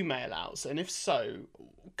you do mail outs? And if so,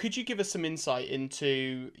 could you give us some insight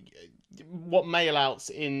into what mail outs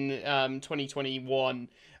in 2021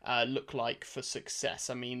 look like for success?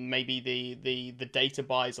 I mean, maybe the data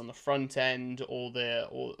buys on the front end, or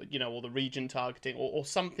the region targeting, or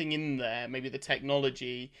something in there, maybe the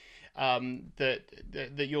technology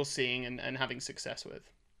that you're seeing and having success with.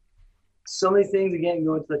 So many things, again,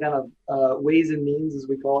 going to the kind of ways and means, as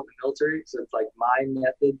we call it in the military. So it's like my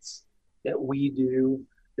methods that we do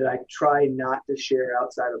that I try not to share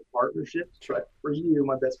outside of partnerships. Sure. But for you,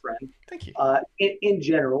 my best friend, Thank you. in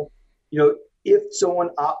general, if someone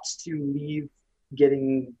opts to leave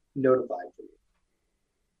getting notified from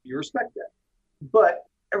you respect that. But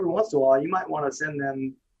every once in a while, you might want to send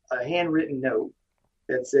them a handwritten note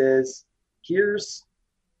that says, here's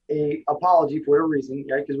a apology for whatever reason,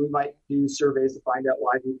 right? Because we might do surveys to find out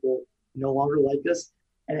why people no longer like us,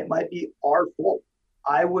 and it might be our fault.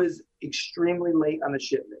 I was extremely late on the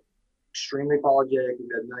shipment, extremely apologetic. We've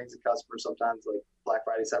had millions of customers. Sometimes, like Black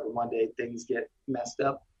Friday, Cyber Monday, things get messed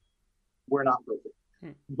up. We're not perfect,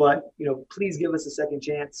 but please give us a second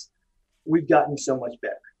chance. We've gotten so much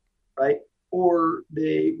better, right? Or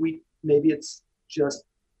maybe it's just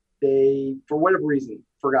they, for whatever reason,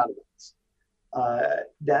 forgot about us.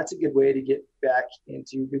 That's a good way to get back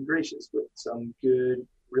into good gracious with some good,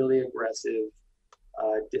 really aggressive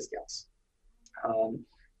discounts.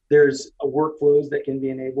 There's workflows that can be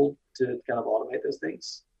enabled to kind of automate those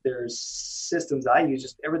things. There's systems I use,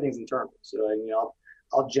 just everything's internal. So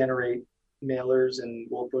I'll generate mailers and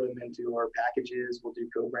we'll put them into our packages. We'll do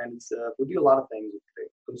co-branded stuff. We'll do a lot of things with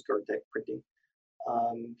postcard tech printing.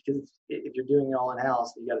 Because if you're doing it all in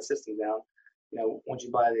house, you got a system down. Once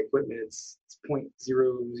you buy the equipment, it's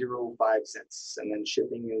 0.005 cents, and then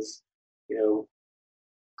shipping is,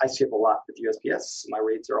 I ship a lot with USPS. My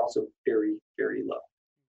rates are also very, very low.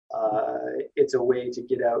 It's a way to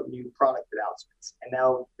get out new product announcements. And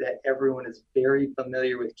now that everyone is very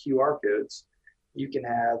familiar with QR codes, you can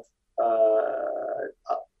have a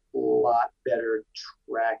lot better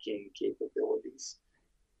tracking capabilities.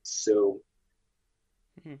 So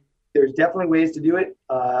there's definitely ways to do it.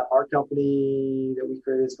 Our company that we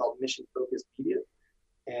created is called Mission Focused Media.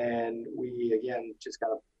 And we, again, just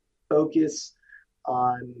kind of focus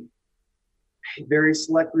on a very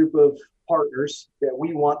select group of partners that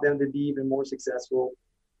we want them to be even more successful.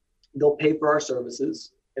 They'll pay for our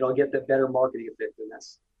services. It'll get the better marketing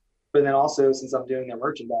effectiveness. But then also, since I'm doing their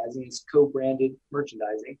merchandising, it's co-branded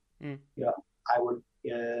merchandising. I would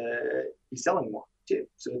be selling more too.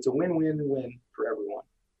 So it's a win-win-win for everyone.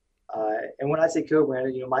 And when I say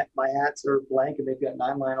co-branded, my hats are blank and they've got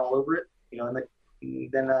 9line all over it. And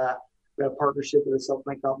then we have a partnership with a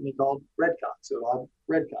supplement company called Redcon. So I'll have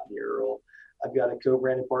Redcon here. Or I've got a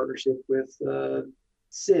co-branded partnership with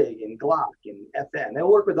SIG and Glock and FN. They'll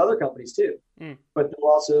work with other companies too. But they'll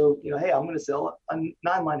also, hey, I'm going to sell a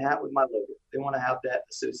 9line hat with my logo. They want to have that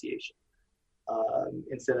association.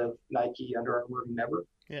 Instead of Nike, Under Armour, Never,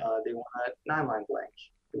 they want a 9line blank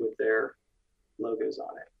with their logos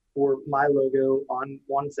on it. Or my logo on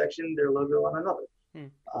one section, their logo on another.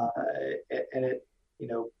 And it,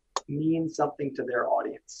 means something to their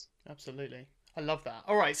audience. Absolutely. I love that.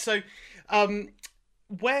 All right. So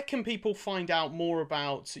where can people find out more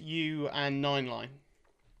about you and 9line?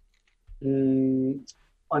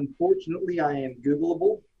 Unfortunately, I am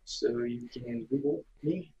Googleable, so you can Google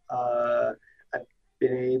me. I've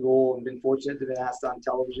been fortunate to be asked on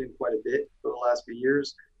television quite a bit for the last few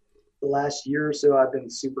years. The last year or so, I've been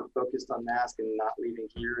super focused on mask and not leaving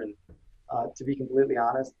here. And to be completely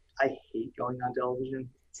honest, I hate going on television.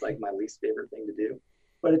 It's like my least favorite thing to do.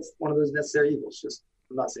 But it's one of those necessary evils. Just,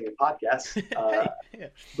 I'm not saying a podcast,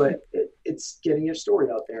 but it's getting your story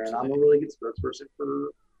out there. And I'm a really good spokesperson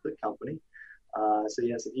for the company. So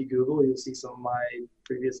yes, if you Google, you'll see some of my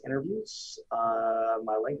previous interviews,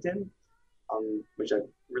 my LinkedIn, which I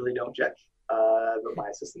really don't check, but my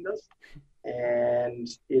assistant does. And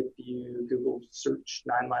if you Google search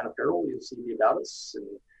 9line Apparel, you'll see the About Us and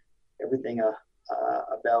everything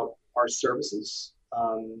about our services.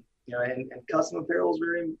 And custom apparel is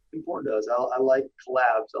very important to us. I like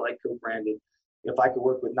collabs. I like co-branded. If I could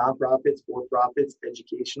work with nonprofits, for-profits,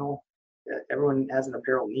 educational, everyone has an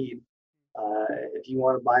apparel need. If you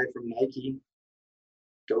want to buy it from Nike,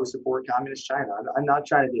 go support Communist China. I'm not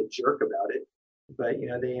trying to be a jerk about it, but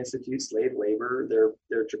they institute slave labor.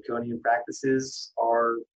 Their draconian practices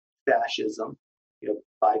are fascism,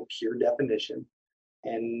 by pure definition.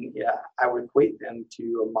 And yeah, I would equate them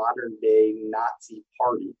to a modern day Nazi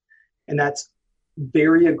party. And that's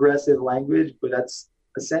very aggressive language, but that's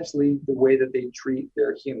essentially the way that they treat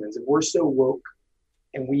their humans. If we're so woke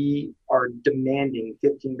and we are demanding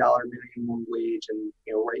 $15 minimum wage and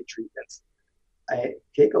right treatments, I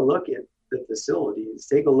take a look at the facilities,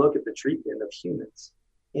 take a look at the treatment of humans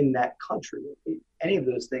in that country. Any of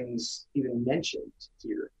those things even mentioned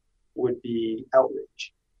here would be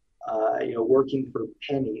outrage. Working for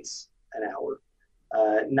pennies an hour,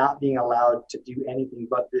 not being allowed to do anything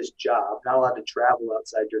but this job, not allowed to travel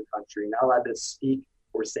outside your country, not allowed to speak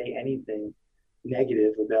or say anything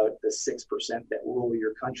negative about the 6% that rule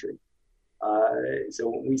your country. So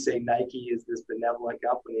when we say Nike is this benevolent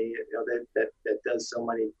company, that does so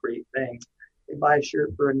many great things, they buy a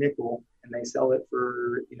shirt for a nickel and they sell it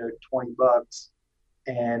for $20,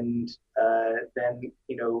 and then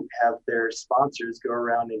have their sponsors go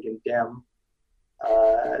around and condemn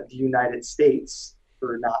the United States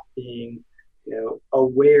for not being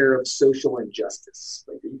aware of social injustice.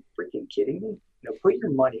 Like, are you freaking kidding me? Put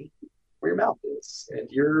your money where your mouth is. And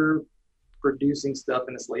if you're producing stuff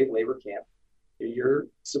in a slave labor camp, you're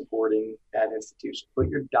supporting that institution. Put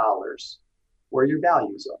your dollars where your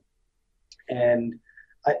values are. And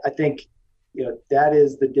I think that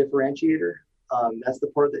is the differentiator. That's the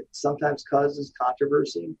part that sometimes causes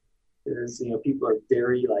controversy. Is people are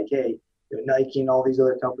very like, hey, Nike and all these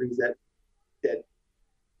other companies that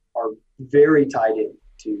are very tied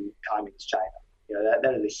into communist China.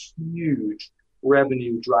 That is a huge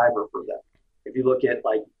revenue driver for them. If you look at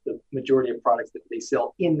like the majority of products that they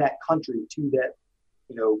sell in that country to that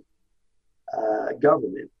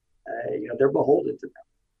government, they're beholden to them.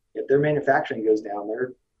 If their manufacturing goes down,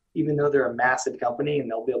 even though they're a massive company and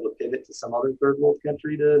they'll be able to pivot to some other third world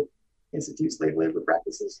country to institute slave labor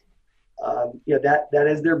practices, that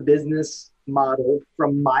is their business model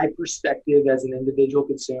from my perspective as an individual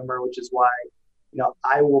consumer, which is why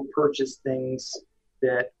I will purchase things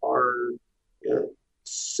that are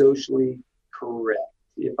socially correct.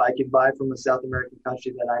 If I can buy from a South American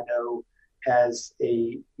country that I know has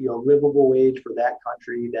a livable wage for that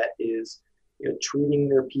country, that is treating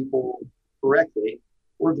their people correctly,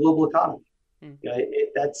 we're a global economy.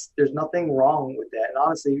 There's nothing wrong with that. And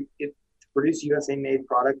honestly, to produce USA made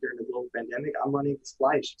product during the global pandemic, I'm running into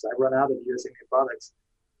supply issues. I run out of USA made products,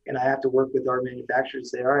 and I have to work with our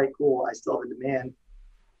manufacturers to say, all right, cool, I still have a demand.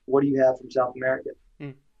 What do you have from South America?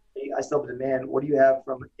 I still have a demand. What do you have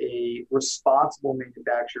from a responsible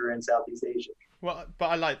manufacturer in Southeast Asia? Well, but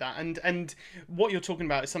I like that, and what you're talking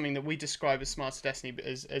about is something that we describe as Smarter Destiny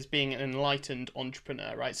as being an enlightened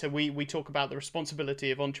entrepreneur, right? So we talk about the responsibility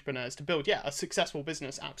of entrepreneurs to build, a successful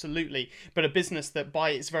business, absolutely, but a business that by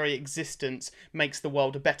its very existence makes the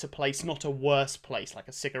world a better place, not a worse place, like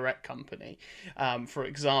a cigarette company, for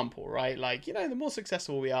example, right? Like, the more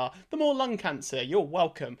successful we are, the more lung cancer. You're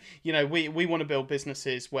welcome. We want to build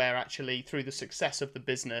businesses where actually through the success of the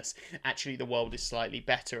business, actually the world is slightly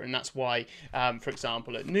better, and that's why. For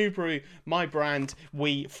example, at New Brew, my brand,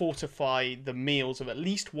 we fortify the meals of at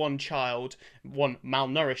least one malnourished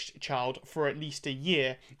child, for at least a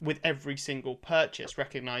year with every single purchase,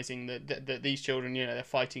 recognizing that these children, they're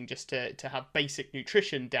fighting just to have basic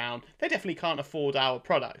nutrition down. They definitely can't afford our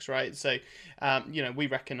products, right? So, we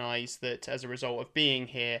recognize that as a result of being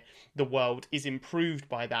here, the world is improved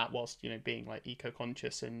by that, whilst, being like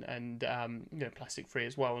eco-conscious and plastic free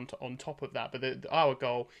as well on top of that. But our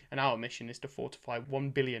goal and our mission is to fortify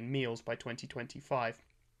 1 billion meals by 2025.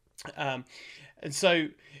 And so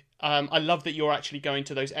I love that you're actually going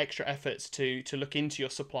to those extra efforts to look into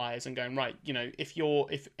your suppliers and going, right,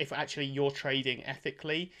 if actually you're trading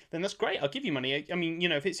ethically, then that's great. I'll give you money. I mean,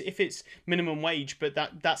 if it's minimum wage, but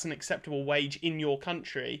that's an acceptable wage in your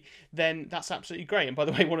country, then that's absolutely great. And by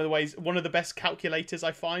the way, one of the best calculators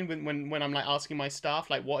I find when I'm like asking my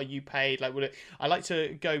staff, like, what are you paid? Like, I like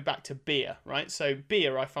to go back to beer, right? So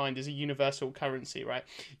beer, I find, is a universal currency, right?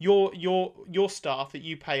 Your staff that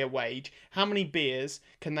you pay a wage, how many beers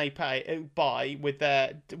can they buy with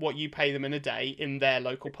what you pay them in a day in their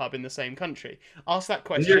local pub in the same country? Ask that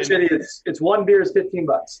question. In New York City, it's one beer is $15.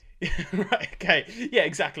 Right. Okay. Yeah.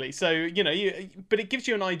 Exactly. So but it gives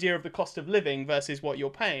you an idea of the cost of living versus what you're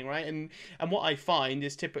paying, right? And what I find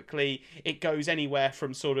is typically it goes anywhere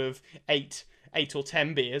from sort of eight or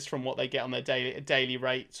 10 beers from what they get on their daily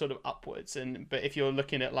rate sort of upwards. But if you're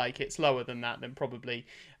looking at like it's lower than that, then probably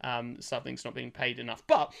something's not being paid enough.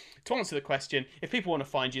 But to answer the question, if people want to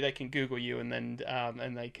find you, they can Google you and then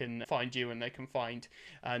and they can find you and they can find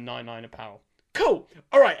 99 Apparel. Cool.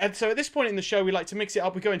 All right. And so at this point in the show, we like to mix it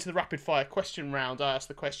up. We go into the rapid fire question round. I ask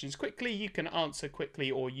the questions quickly. You can answer quickly,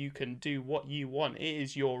 or you can do what you want. It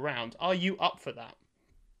is your round. Are you up for that?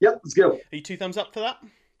 Yep, let's go. Are you 2 thumbs up for that?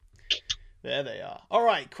 There they are. All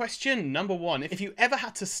right. Question number 1. If you ever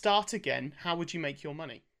had to start again, how would you make your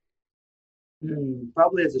money?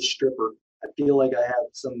 Probably as a stripper. I feel like I have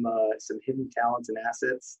some hidden talents and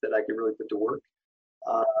assets that I could really put to work.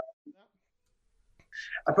 Uh,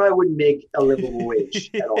 I probably wouldn't make a livable wage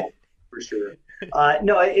at all, for sure.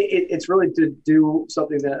 No, it's really to do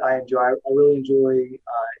something that I enjoy. I really enjoy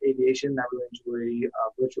aviation. I really enjoy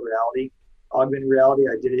virtual reality, augmented reality.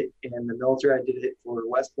 I did it in the military. I did it for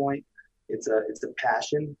West Point. It's a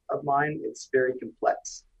passion of mine. It's very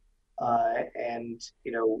complex, and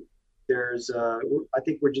I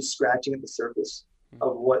think we're just scratching at the surface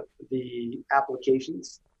of what the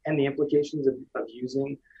applications and the implications of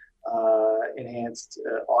using enhanced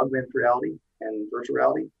augmented reality and virtual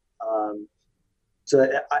reality. So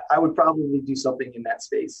I would probably do something in that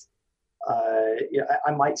space.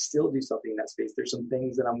 I might still do something in that space. There's some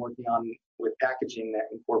things that I'm working on with packaging that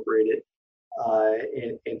incorporate it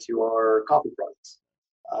into our coffee products.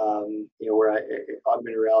 Where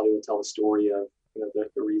augmented reality will tell the story of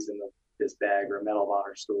the reason of this bag or a Medal of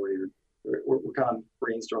Honor story. We're kind of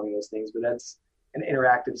brainstorming those things, but that's an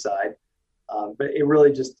interactive side. But it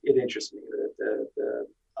really it interests me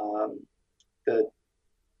the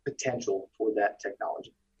potential for that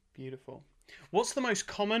technology. Beautiful. What's the most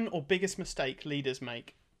common or biggest mistake leaders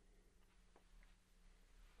make?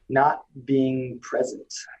 Not being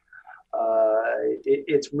present.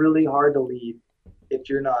 It's really hard to lead if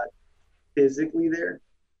you're not physically there,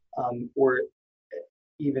 or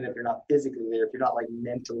even if you're not physically there, if you're not like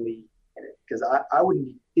mentally in it. Because I wouldn't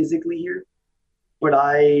be physically here, but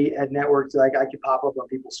I had networked, like I could pop up on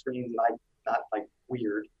people's screens and I not like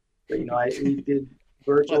weird, but we did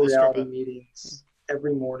virtual reality meetings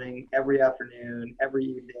every morning, every afternoon, every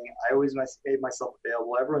evening. I always made myself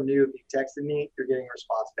available. Everyone knew if you texted me, you're getting a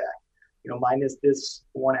response back. Minus this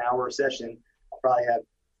 1 hour session, I'll probably have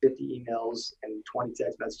 50 emails and 20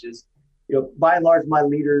 text messages. By and large, my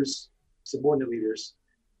leaders, subordinate leaders,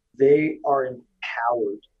 they are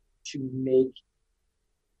empowered to make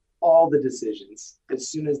all the decisions as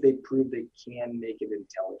soon as they prove they can make it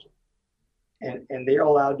intelligent. And they're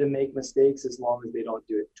allowed to make mistakes as long as they don't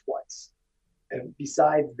do it twice. And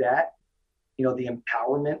besides that, the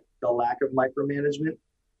empowerment, the lack of micromanagement,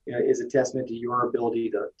 is a testament to your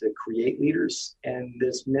ability to create leaders. And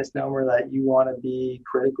this misnomer that you want to be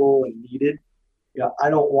critical and needed, I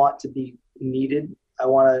don't want to be needed. I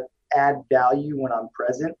want to add value when I'm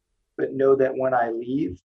present, but know that when I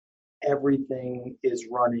leave, everything is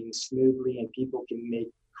running smoothly and people can make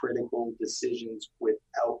critical decisions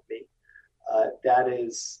without me. That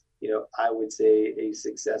is, I would say, a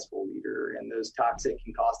successful leader. And those toxic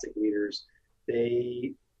and caustic leaders,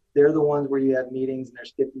 they're the ones where you have meetings and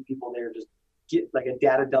there's 50 people there, just get like a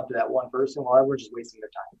data dump to that one person while everyone's just wasting their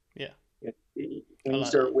time. Yeah. When you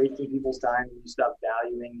start wasting people's time, when you stop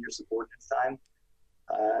valuing your subordinates' time,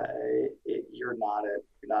 you're not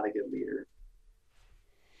a good leader.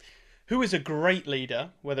 Who is a great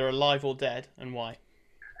leader, whether alive or dead, and why?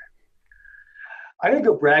 I'm going to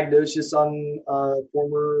go braggadocious on a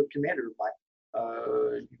former commander of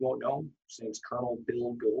mine. You won't know him. His name's Colonel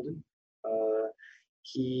Bill Golden.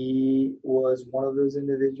 He was one of those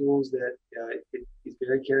individuals that he's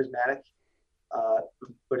very charismatic,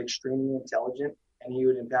 but extremely intelligent. And he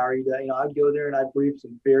would empower you to, I'd go there and I'd brief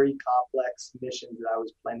some very complex missions that I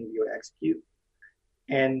was planning to go execute.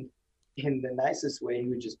 And in the nicest way, he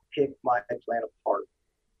would just pick my plan apart.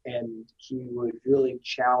 And he would really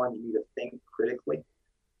challenge me to think critically.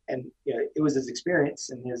 And it was his experience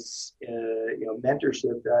and his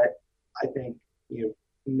mentorship that I think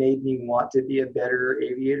made me want to be a better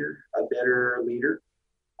aviator, a better leader.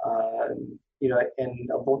 And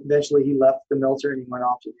eventually he left the military and he went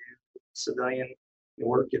off to do civilian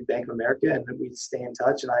work at Bank of America, and then we'd stay in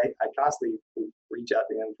touch. And I constantly reach out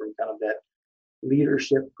to him from kind of that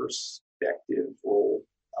leadership perspective role.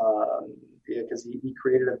 Because he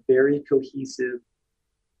created a very cohesive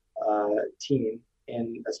team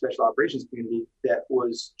in a special operations community that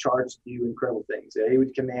was charged to do incredible things. He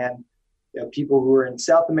would command people who were in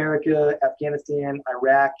South America, Afghanistan,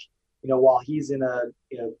 Iraq, while he's in a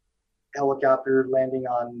helicopter landing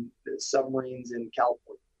on submarines in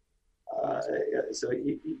California. So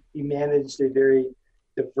he managed a very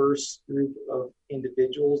diverse group of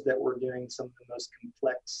individuals that were doing some of the most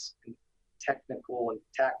complex and technical and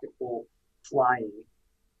tactical flying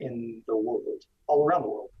in the world, all around the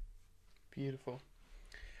world. Beautiful.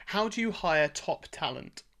 How do you hire top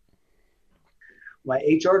talent? My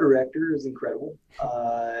HR director is incredible.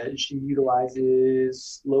 She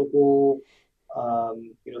utilizes local,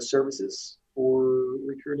 services for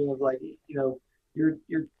recruiting of like, your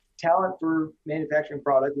talent for manufacturing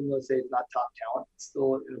product. Even though say it's not top talent, it's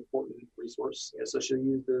still an important resource. So she'll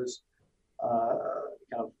use those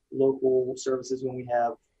kind of local services when we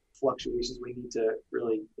have fluctuations. We need to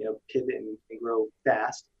really, pivot and grow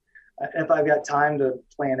fast. If I've got time to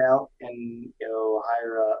plan out and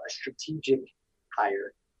hire a strategic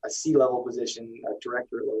hire, a C-level position, a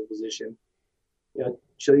director level position,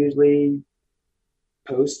 she'll usually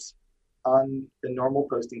post on the normal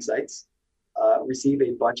posting sites, receive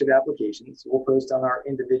a bunch of applications. We'll post on our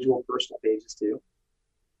individual personal pages too.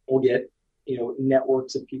 We'll get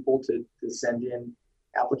networks of people to send in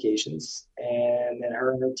applications, and then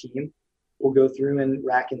her and her team will go through and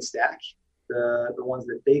rack and stack the ones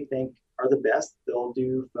that they think are the best. They'll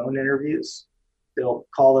do phone interviews. They'll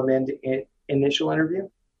call them into initial interview.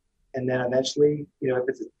 And then eventually, if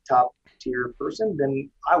it's a top tier person, then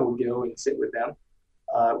I will go and sit with them,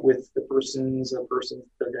 with the persons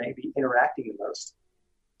they're going to be interacting the most.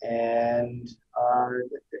 And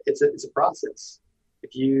it's a process.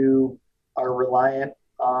 If you are reliant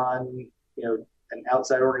on, an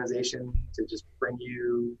outside organization to just bring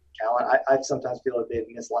you talent, I sometimes feel that they have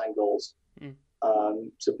misaligned goals.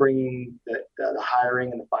 So bringing the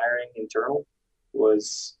hiring and the firing internal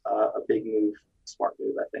was a big move, smart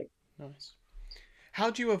move, I think. Nice. How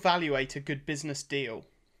do you evaluate a good business deal?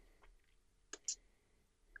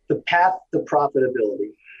 The path to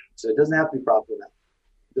profitability. So it doesn't have to be profitable now.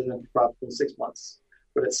 It doesn't have to be profitable in 6 months,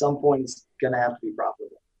 but at some point it's going to have to be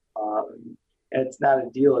profitable. And it's not a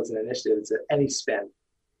deal, it's an initiative. It's any spend.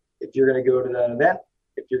 If you're going to go to an event,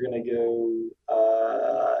 if you're going to go,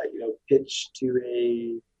 pitch to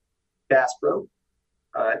a Bass Pro,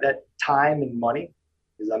 that time and money,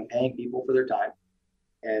 because I'm paying people for their time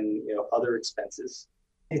and, other expenses,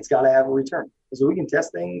 it's got to have a return. So we can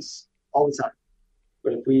test things all the time.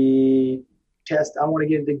 But if we test, I want to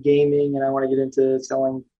get into gaming and I want to get into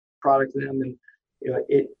selling products to them, and,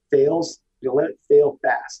 it fails, let it fail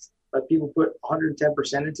fast. Let people put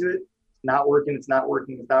 110% into it. Not working, it's not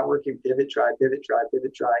working, it's not working. Pivot, try, pivot, try,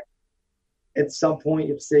 pivot, try. At some point,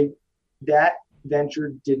 you have to say, that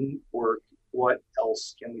venture didn't work. What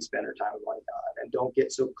else can we spend our time and money on? And don't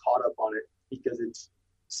get so caught up on it because it's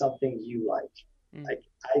something you like. Like,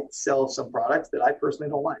 I sell some products that I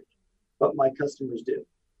personally don't like, but my customers do.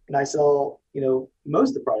 And I sell, most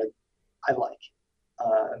of the product I like.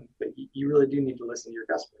 But you really do need to listen to your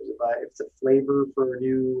customers. If it's a flavor for a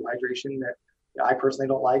new hydration that I personally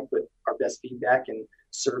don't like, but our best feedback and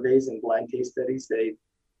surveys and blind taste studies say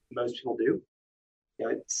most people do,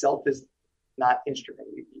 self is not instrument.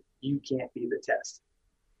 You can't be the test.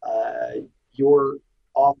 You're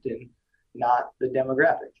often not the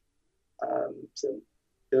demographic. So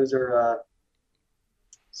those are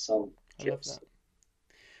some tips. I love that.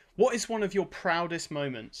 What is one of your proudest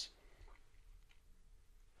moments?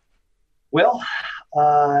 Well,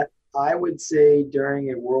 I would say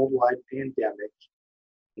during a worldwide pandemic,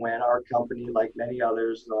 when our company, like many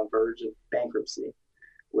others, is on the verge of bankruptcy,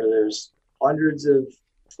 where there's hundreds of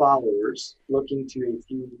followers looking to a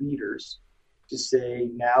few leaders to say,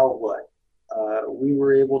 now what? We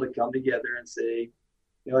were able to come together and say,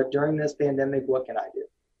 during this pandemic, what can I do?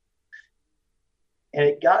 And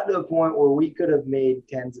it got to a point where we could have made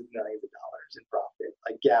tens of millions of dollars in profit,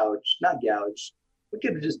 like not gouge. We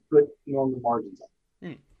could have just put normal margins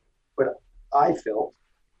on. But I felt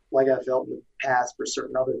like I felt in the past for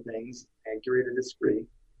certain other things, and agree to disagree,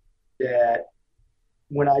 that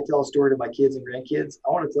when I tell a story to my kids and grandkids,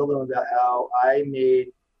 I want to tell them about how I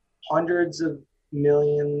made hundreds of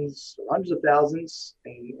millions, hundreds of thousands,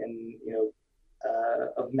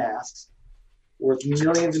 of masks worth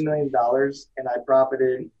millions and millions of dollars, and I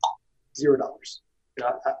profited $0.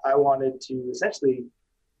 I wanted to essentially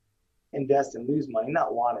invest and lose money,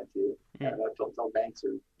 not wanted to. Don't tell banks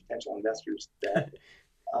or potential investors that.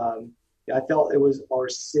 I felt it was our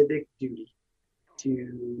civic duty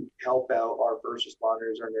to help out our first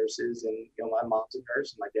responders, our nurses, and my mom's a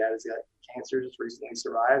nurse, and my dad has got cancer, just recently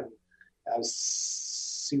survived. And I was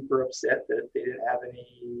super upset that they didn't have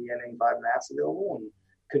any N95 masks available and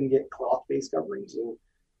couldn't get cloth face coverings. So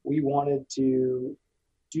we wanted to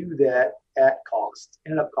do that at cost.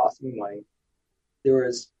 It ended up costing me money. There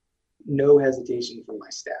was no hesitation from my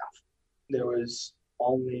staff. There was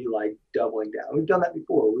only doubling down. We've done that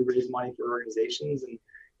before. We raise money for organizations, and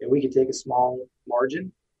we could take a small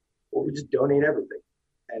margin, or we just donate everything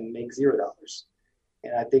and make $0.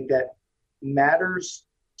 And I think that matters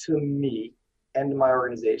to me and to my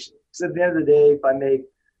organization. Because at the end of the day, if I make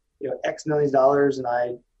X millions of dollars and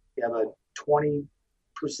I have a 20%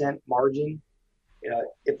 margin,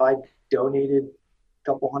 if I donated a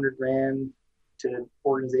couple hundred grand to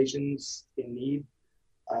organizations in need,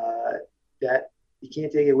 that you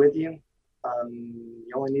can't take it with you.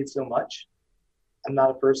 You only need so much. I'm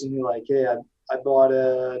not a person who like, hey, I bought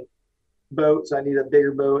a boat, so I need a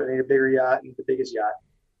bigger boat. I need a bigger yacht and the biggest yacht.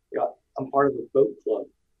 I'm part of a boat club.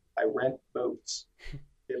 I rent boats.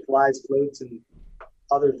 It flies, floats, and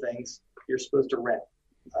other things you're supposed to rent.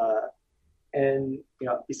 And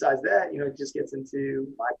besides that, it just gets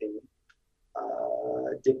into my opinion,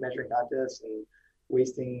 dick measuring contests and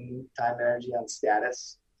wasting time and energy on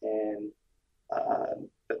status and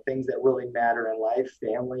the things that really matter in life,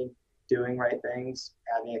 family, doing right things,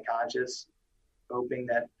 having a conscience, hoping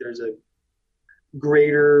that there's a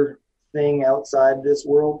greater thing outside this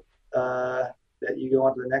world, that you go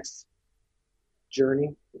on to the next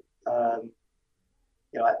journey. I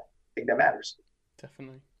think that matters.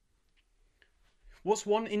 Definitely. What's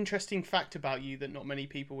one interesting fact about you that not many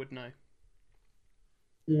people would know?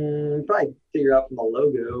 Probably figure out from the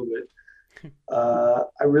logo, but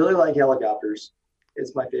I really like helicopters.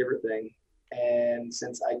 It's my favorite thing. And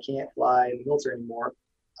since I can't fly in the military anymore,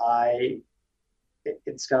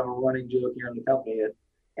 it's kind of a running joke here in the company that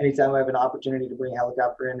anytime I have an opportunity to bring a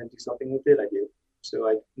helicopter in and do something with it, I do.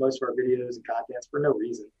 So most of our videos and contents for no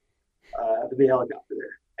reason, to be a helicopter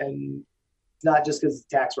there. And it's not just because it's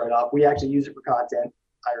tax write-off. We actually use it for content,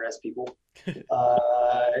 IRS people.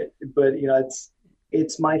 But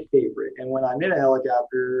it's my favorite. And when I'm in a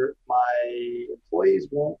helicopter, my employees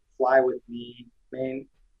won't fly with me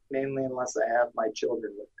mainly unless I have my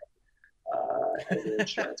children with me as an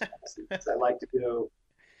insurance policy. Because I like to go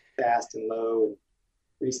fast and low. And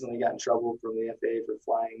recently got in trouble from the FAA for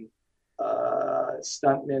flying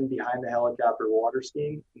stuntmen behind the helicopter water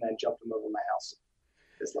skiing and then jumped them over my house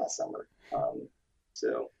this last summer.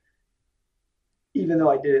 So even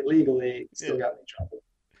though I did it legally, it still got me in trouble.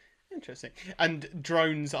 Interesting. And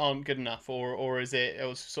drones aren't good enough, or is it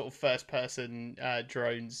was sort of first person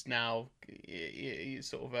drones now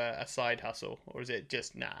sort of a side hustle, or is it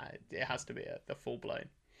just it has to be the full blown?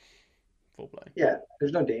 Yeah,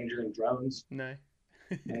 there's no danger in drones. No.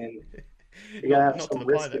 And you gotta have some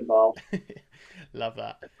risk involved. Love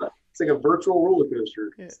that. It's like a virtual roller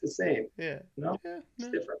coaster. Yeah. It's the same. Yeah. It's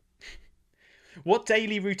different. What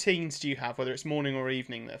daily routines do you have, whether it's morning or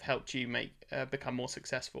evening, that have helped you become more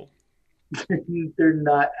successful? They're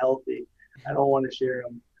not healthy. I don't want to share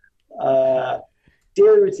them.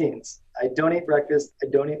 Daily routines. I don't eat breakfast. I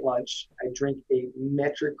don't eat lunch. I drink a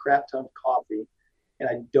metric crap ton of coffee, and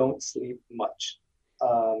I don't sleep much.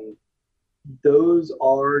 Those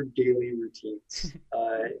are daily routines.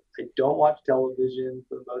 I don't watch television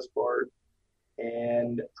for the most part,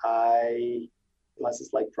 and unless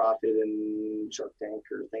it's like Profit and Shark Tank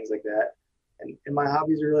or things like that. And my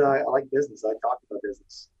hobbies are really, I like business. I like talking about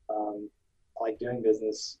business. I like doing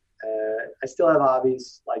business. I still have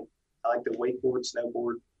hobbies. I like to wakeboard,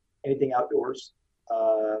 snowboard, anything outdoors.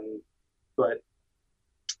 But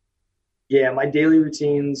yeah, my daily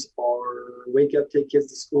routines are wake up, take kids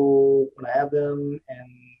to school when I have them, and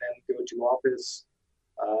then go to office.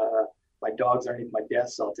 My dogs are underneath my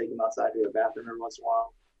desk, so I'll take them outside to the bathroom every once in a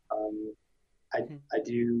while. I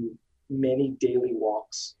do many daily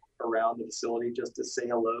walks around the facility just to say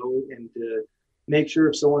hello and to make sure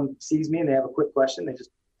if someone sees me and they have a quick question, they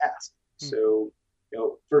just ask. So,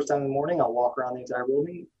 first time in the morning, I'll walk around the entire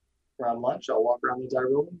building. Around lunch, I'll walk around the entire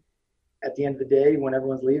building. At the end of the day, when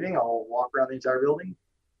everyone's leaving, I'll walk around the entire building.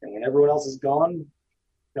 And when everyone else is gone,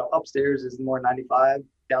 upstairs is more 95.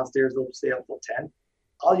 Downstairs, they'll stay up till 10.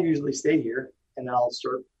 I'll usually stay here, and then I'll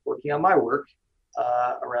start working on my work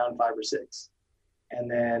around 5 or 6. And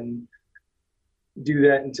then do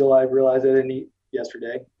that until I realize I didn't eat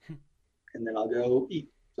yesterday. And then I'll go eat.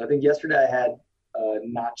 So I think yesterday I had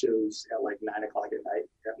nachos at like 9 o'clock at night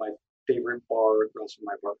at my favorite bar across from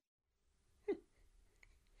my apartment.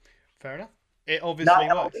 Fair enough. It obviously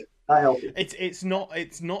works. Not healthy. It's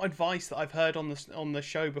not advice that I've heard on the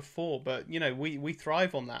show before, but we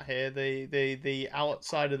thrive on that here. The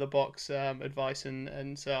outside of the box advice,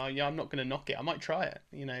 and so I'm not going to knock it. I might try it.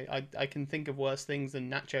 I can think of worse things than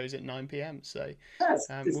nachos at 9 p.m. So it's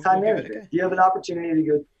time management. If you have an opportunity to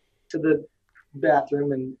go to the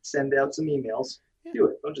bathroom and send out some emails, do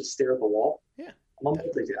it. Don't just stare at the wall. Yeah, I'm a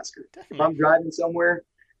multitasker. Definitely. If I'm driving somewhere,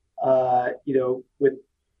 with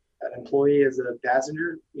an employee as a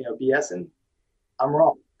passenger, BSing, I'm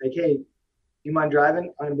wrong. Like, hey, do you mind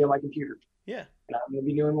driving? I'm going to be on my computer. Yeah. And I'm going to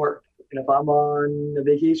be doing work. And if I'm on a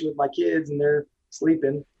vacation with my kids and they're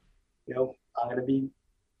sleeping, I'm going to be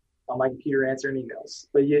on my computer answering emails.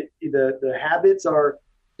 But the habits are,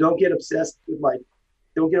 don't get obsessed with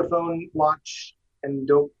don't get a phone watch, and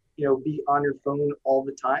don't, be on your phone all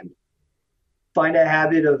the time. Find a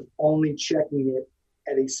habit of only checking it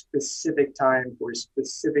at a specific time for a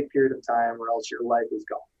specific period of time, or else your life is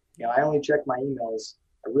gone. I only check my emails.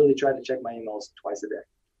 I really try to check my emails twice a day.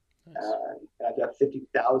 Nice. I've got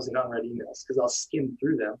 50,000 unread emails because I'll skim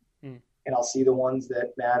through them and I'll see the ones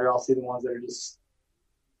that matter. I'll see the ones that are just,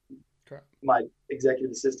 correct. My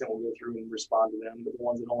executive assistant will go through and respond to them, but the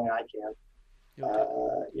ones that only I can.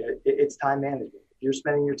 It's time management. If you're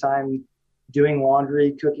spending your time doing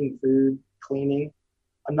laundry, cooking food, cleaning,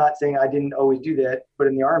 I'm not saying I didn't always do that, but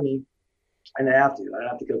in the Army, I didn't have to. I didn't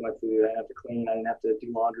have to cook my food. I didn't have to clean. I didn't have to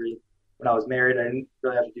do laundry. When I was married, I didn't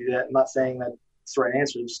really have to do that. I'm not saying that it's the right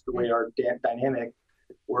answer. It's just the way our dynamic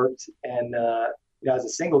worked. And, as a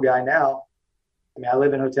single guy now, I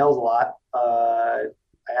live in hotels a lot. I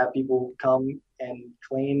have people come and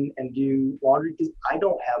clean and do laundry because I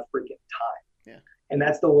don't have freaking time. Yeah. And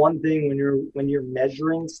that's the one thing when you're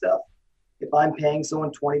measuring stuff. If I'm paying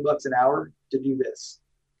someone $20 an hour to do this,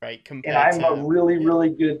 right? And I'm a really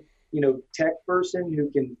good, tech person who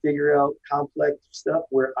can figure out complex stuff,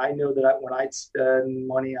 where I know that when I spend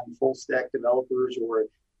money on full stack developers or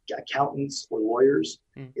accountants or lawyers,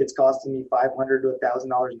 it's costing me $500 to $1,000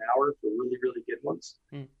 an hour for really, really good ones.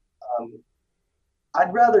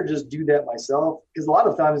 I'd rather just do that myself, because a lot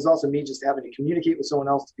of times it's also me just having to communicate with someone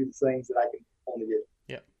else to do the things that I can only do.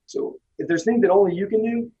 Yeah. So if there's things that only you can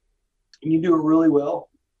do, and you do it really well,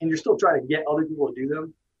 and you're still trying to get other people to do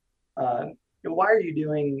them, why are you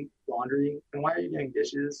doing laundry and why are you doing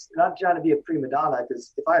dishes? And I'm trying to be a prima donna,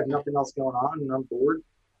 because if I have nothing else going on and I'm bored,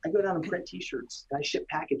 I go down and print T-shirts and I ship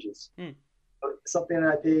packages. Something that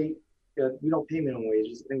I pay. We don't pay minimum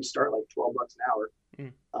wages. I think we start like $12 an hour.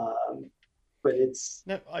 But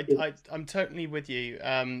I'm totally with you.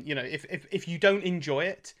 If you don't enjoy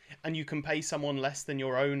it and you can pay someone less than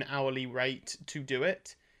your own hourly rate to do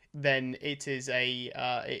it, then you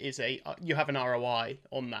have an ROI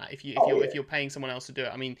on that. If you're paying someone else to do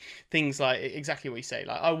it, things like exactly what you say.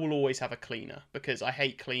 Like, I will always have a cleaner because I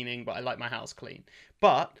hate cleaning, but I like my house clean.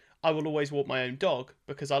 But I will always walk my own dog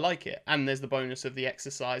because I like it, and there's the bonus of the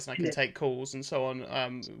exercise, and I can take calls and so on,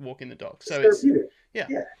 walking the dog. So it's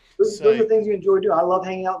those are things you enjoy doing. I love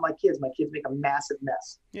hanging out with my kids. My kids make a massive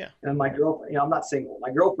mess. Yeah. And my girlfriend, I'm not single.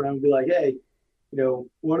 My girlfriend would be like, hey,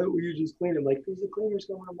 why don't we just clean? I'm like, there's a cleaner's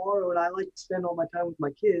coming tomorrow, and I like to spend all my time with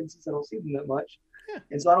my kids since I don't see them that much. Yeah.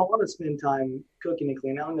 And so I don't want to spend time cooking and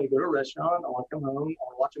cleaning. I'm going to go to a restaurant. I want to come home. I want to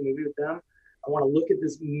watch a movie with them. I want to look at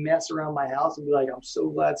this mess around my house and be like, I'm so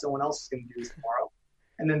glad someone else is going to do this tomorrow.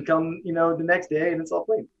 And then come, the next day and it's all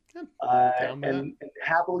clean. And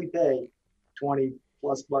happily pay $20+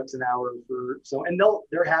 an hour and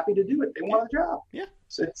they're happy to do it. They want a job. Yeah.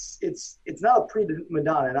 So it's not a prima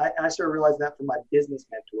donna. And I started realizing that from my business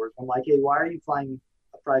mentors. I'm like, hey, why are you flying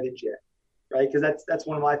a private jet? Right? Because that's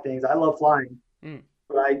one of my things. I love flying,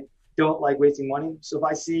 but I don't like wasting money. So if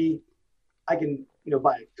I see I can,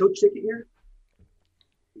 buy a coach ticket here,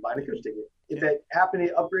 I'm buying a coach ticket. If that happened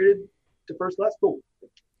to upgraded to first class, cool.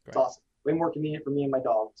 It's awesome. Way more convenient for me and my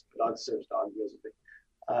dogs. My dog's a service dog. He goes with me.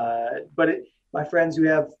 But my friends who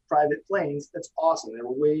have private planes, that's awesome. They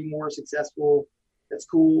were way more successful. That's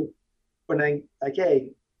cool. But then, like,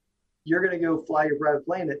 hey, you're going to go fly your private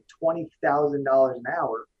plane at $20,000 an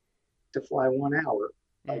hour to fly 1 hour.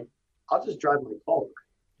 Like, I'll just drive my car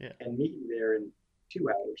and meet you there in 2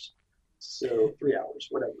 hours. So 3 hours,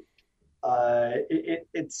 whatever.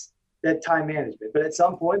 It's that time management. But at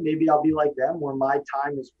some point, maybe I'll be like them, where my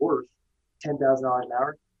time is worth $10,000 an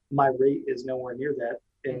hour. My rate is nowhere near that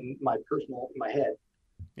in my head.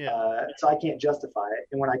 Yeah. So I can't justify it.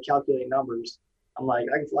 And when I calculate numbers, I'm like,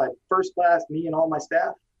 I can fly first class, me and all my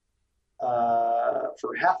staff,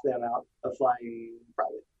 for half the amount of flying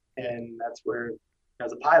private. And that's where,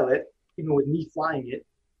 as a pilot, even with me flying it,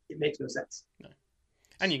 it makes no sense. No.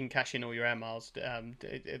 And you can cash in all your air miles,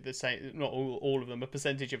 the same, not all of them, a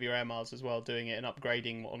percentage of your air miles as well, doing it and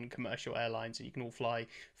upgrading on commercial airlines, so you can all fly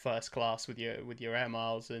first class with your air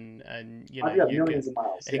miles, and you have millions of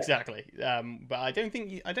miles. Exactly. But I don't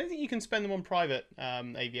think you can spend them on private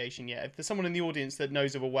aviation yet. If there's someone in the audience that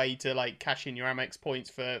knows of a way to like cash in your Amex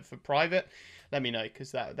points for private, let me know,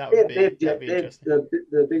 because that would be interesting.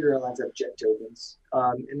 The bigger airlines have jet tokens,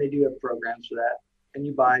 and they do have programs for that, and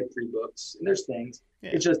you buy pre-books, and there's things.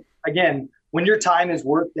 Yeah. It's just, again, when your time is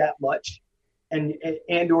worth that much and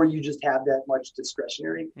or you just have that much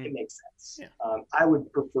discretionary, it makes sense. Yeah. I would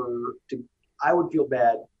feel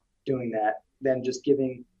bad doing that than just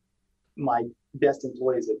giving my best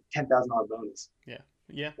employees a $10,000 bonus. Yeah.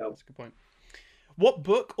 Yeah, So, that's a good point. What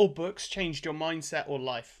book or books changed your mindset or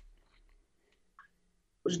life?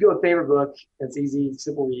 we'll just go with favorite book. It's easy,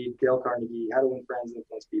 simple read. Dale Carnegie, How to Win Friends and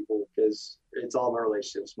Influence People, because it's all about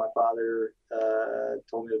relationships. My father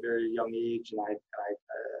told me at a very young age, and I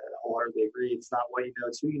wholeheartedly agree. It's not what you know,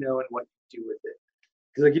 it's who you know and what you do with it.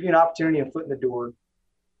 Because it'll give you an opportunity, a foot in the door,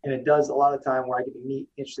 and it does a lot of time where I get to meet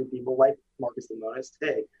interesting people like Marcus Lemonis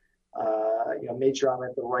today. Made sure I'm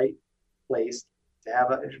at the right place to have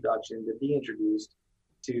an introduction, to be introduced,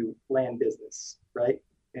 to land business, right?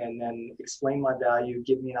 And then explain my value,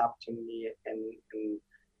 give me an opportunity, and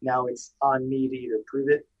now it's on me to either prove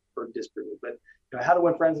it or disprove it. But How to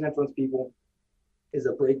Win Friends and Influence People is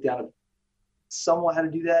a breakdown of somewhat how to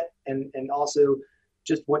do that, and also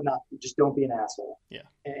just what not. Just don't be an asshole. Yeah.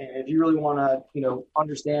 And if you really want to,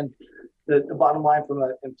 understand the bottom line from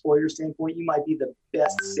an employer standpoint, you might be the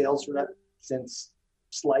best sales rep since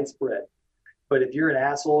sliced bread. But if you're an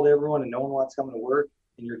asshole to everyone and no one wants coming to work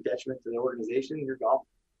and you're a detriment to the organization, you're gone.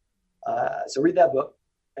 So read that book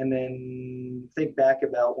and then think back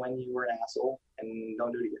about when you were an asshole and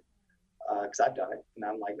don't do it again. Because I've done it and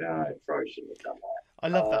I'm like, no, I probably shouldn't have done that. I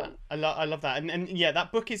love that. I love that. And yeah,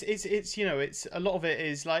 that book is it's it's a lot of it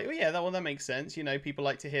is like, oh yeah, that makes sense. People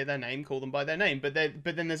like to hear their name, call them by their name. But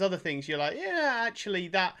then there's other things you're like, yeah, actually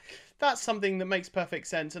that's something that makes perfect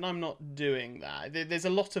sense, and I'm not doing that. There's a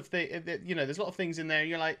lot of there's a lot of things in there.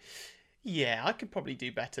 You're like, yeah, I could probably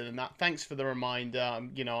do better than that. Thanks for the reminder.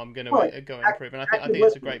 I'm going to go improve, and I think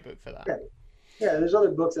it's a great book for that. Yeah, there's other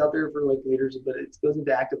books out there for like leaders, but it goes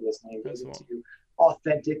into active listening, it goes into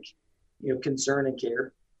authentic, concern and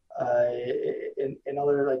care, and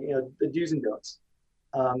other like the do's and don'ts,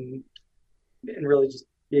 and really just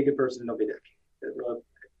be a good person and don't be a dick.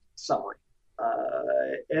 Summary.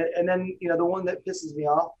 And then the one that pisses me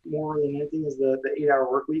off more than anything is the 8-hour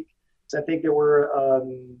work week. So I think that we're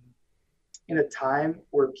in a time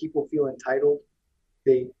where people feel entitled.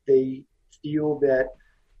 They feel that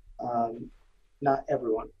not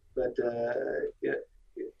everyone, but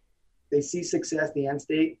they see success, the end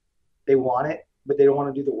state. They want it, but they don't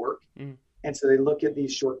want to do the work. Mm. And so they look at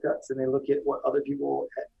these shortcuts and they look at what other people,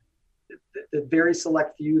 the very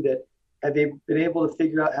select few that have been able to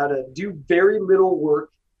figure out how to do very little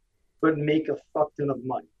work, but make a fuck ton of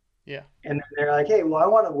money. Yeah. And then they're like, hey, well, I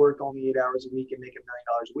want to work only 8 hours a week and make $1 million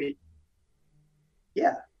a week.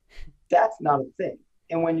 Yeah, that's not a thing.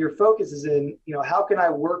 And when your focus is in, how can I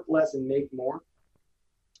work less and make more?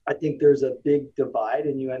 I think there's a big divide,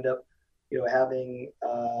 and you end up, having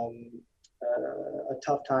a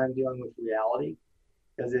tough time dealing with reality,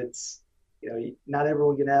 because it's, not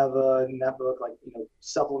everyone can have in that book like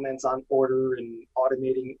supplements on order and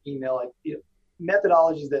automating email, like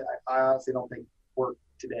methodologies that I honestly don't think work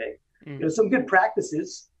today. Mm. Some good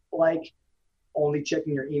practices like only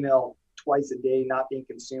checking your email twice a day, not being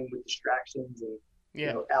consumed with distractions, and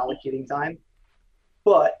allocating time.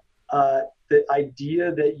 But the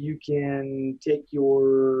idea that you can take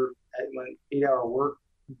your 8-hour work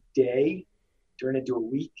day, turn it into a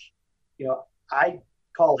week, I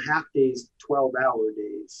call half days 12-hour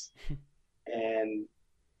days, and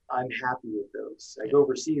I'm happy with those. I go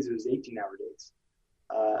overseas, it was 18-hour days.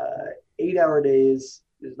 8-hour days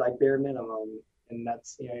is like bare minimum, and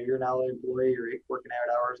that's you're an hourly employee, you're working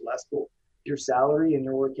 8 hours less. Cool. Your salary and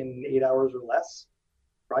you're working 8 hours or less,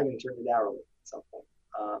 probably going to turn it hourly at some point.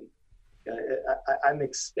 I'm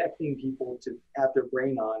expecting people to have their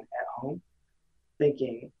brain on at home,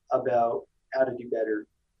 thinking about how to do better,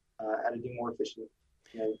 how to do more efficient.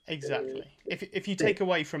 Exactly. If you take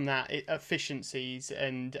away from that efficiencies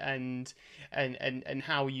and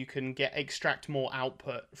how you can extract more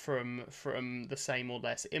output from the same or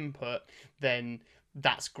less input, then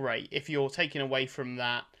that's great. If you're taking away from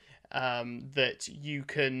that, that you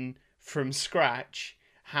can from scratch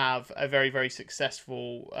have a very, very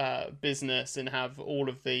successful business and have all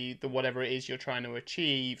of the whatever it is you're trying to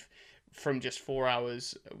achieve from just 4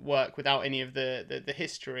 hours work without any of the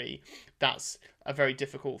history, that's a very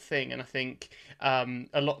difficult thing. And I think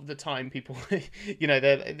a lot of the time people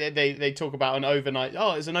they talk about an overnight,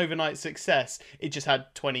 it's an overnight success. It just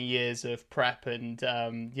had 20 years of prep and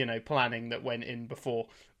planning that went in before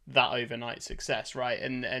that overnight success, right?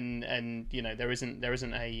 And there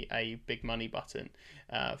isn't a big money button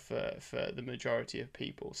for the majority of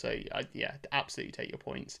people. So I absolutely take your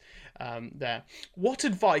points there. What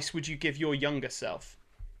advice would you give your younger self?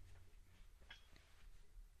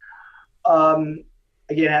 Again,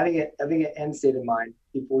 having an end state in mind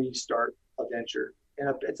before you start a venture,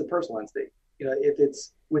 and it's a personal end state. If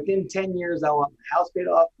it's within 10 years, I want my house paid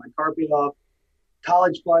off, my car paid off,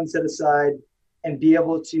 college fund set aside, and be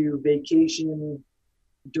able to vacation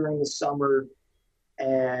during the summer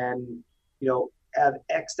and, have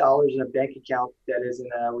X dollars in a bank account that is in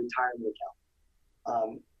a retirement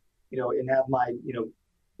account, and have my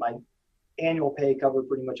annual pay cover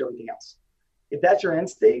pretty much everything else. If that's your end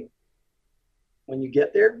state, when you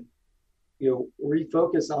get there,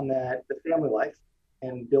 refocus on the family life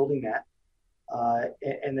and building that,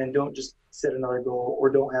 and then don't just set another goal or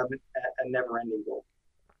don't have a never-ending goal,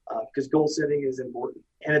 because goal setting is important.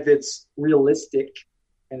 And if it's realistic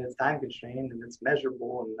and it's time constrained and it's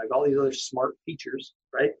measurable and like all these other smart features,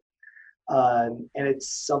 right? And it's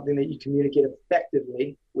something that you communicate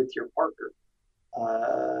effectively with your partner.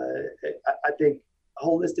 I think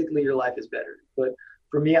holistically your life is better. But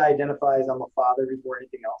for me, I identify as I'm a father before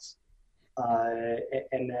anything else.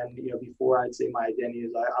 And then, before I'd say my identity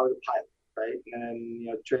is I was a pilot, right? And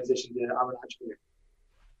then, transition to I'm an entrepreneur.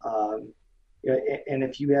 And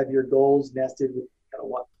if you have your goals nested with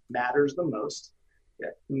what matters the most,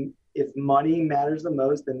 if money matters the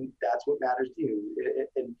most, then that's what matters to you.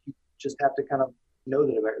 And you just have to kind of know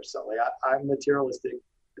that about yourself. Like I'm materialistic.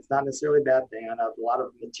 It's not necessarily a bad thing. I have a lot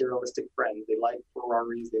of materialistic friends. They like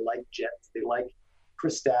Ferraris, they like jets, they like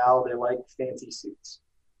Cristal, they like fancy suits,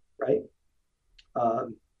 right?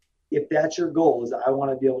 If that's your goal, is I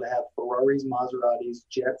want to be able to have Ferraris, Maseratis,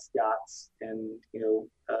 jets, yachts, and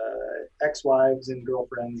ex-wives and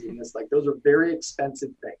girlfriends, and this, like, those are very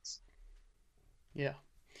expensive things. Yeah.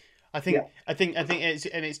 I think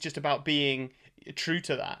it's just about being true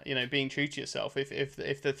to that, being true to yourself.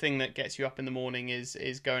 If the thing that gets you up in the morning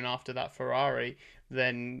is going after that Ferrari,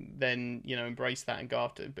 then embrace that and go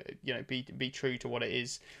after, be true to what it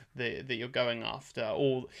is that you're going after.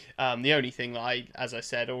 Or the only thing that I, as I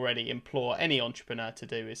said already, implore any entrepreneur to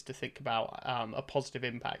do is to think about a positive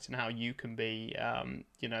impact and how you can be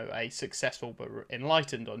a successful but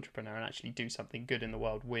enlightened entrepreneur and actually do something good in the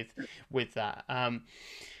world with that.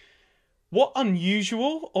 What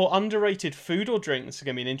unusual or underrated food or drink, this is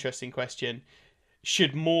going to be an interesting question,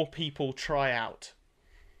 should more people try out?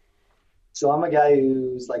 So I'm a guy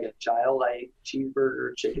who's like a child. I eat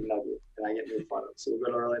cheeseburger, chicken nugget, and I get made fun of. So we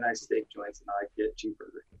go to really nice steak joints, and I get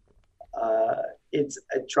cheeseburger. It's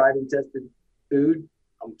a tried and tested food.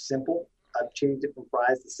 I'm simple. I've changed it from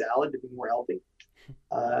fries to salad to be more healthy.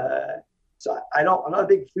 So I'm not a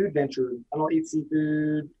big food venture. I don't eat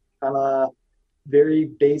seafood. Kind of very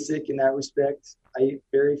basic in that respect. I eat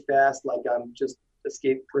very fast, like I'm just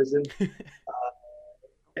escaped prison.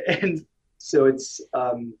 And so it's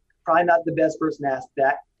probably not the best person to ask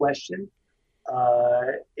that question.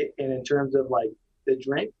 And in terms of like the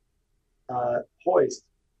drink, Hoist,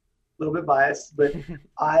 a little bit biased, but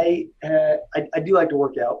I do like to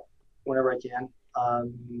work out whenever I can.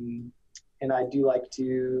 And I do like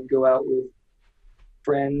to go out with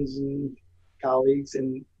friends and colleagues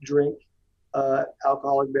and drink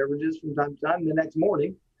alcoholic beverages from time to time. The next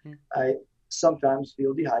morning, I sometimes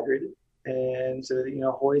feel dehydrated. And so,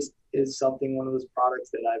 Hoist is one of those products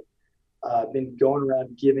that I've been going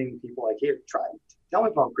around giving people like, here, try it. Tell me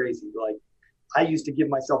if I'm crazy. But like, I used to give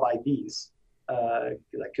myself IVs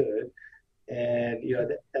because I could. And,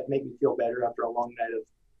 that made me feel better after a long night of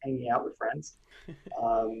hanging out with friends.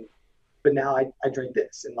 But now I drink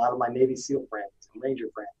this, and a lot of my Navy SEAL friends and Ranger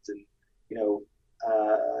friends, and,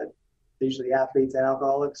 usually athletes and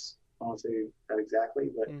alcoholics. I won't say that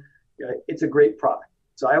exactly, but it's a great product.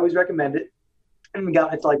 So I always recommend it. And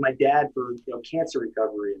got it to like my dad for cancer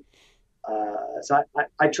recovery. So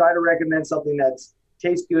I try to recommend something that's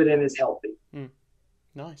tastes good and is healthy.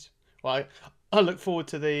 Nice. Well, I look forward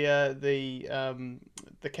to the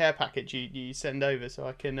care package you send over, so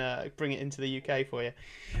I can bring it into the UK for you.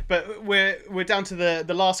 But we're down to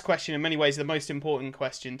the last question. In many ways, the most important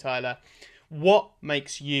question, Tyler. What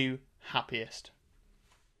makes you happiest?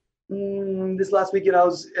 This last weekend, I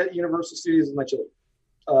was at Universal Studios with my children.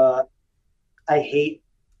 I hate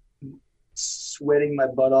sweating my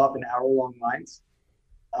butt off in hour-long lines.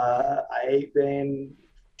 I hate paying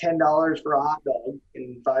 $10 for a hot dog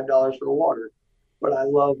and $5 for a water, but I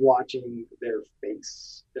love watching their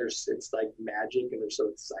face. It's like magic, and they're so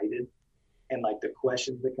excited, and like the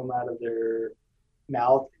questions that come out of their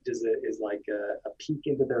mouth is like a peek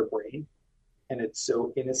into their brain, and it's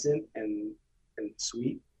so innocent and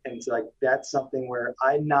sweet. And it's like that's something where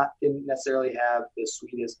I didn't necessarily have the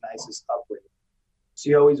sweetest, nicest upbringing. So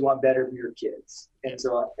you always want better for your kids. And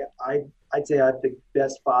so I'd say I'm the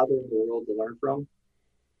best father in the world to learn from in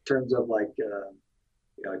terms of like,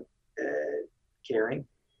 caring.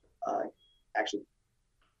 Actually,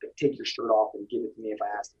 take your shirt off and give it to me if I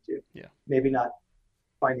asked him to. Yeah. Maybe not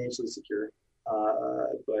financially secure,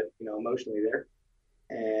 but emotionally there.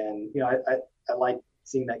 And I like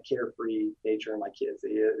seeing that carefree nature in my kids.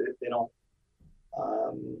 They don't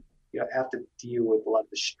have to deal with a lot of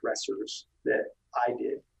the stressors that I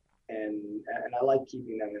did, and I like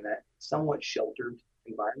keeping them in that somewhat sheltered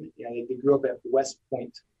environment. They grew up at West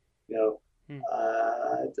Point.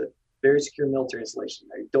 It's a very secure military installation.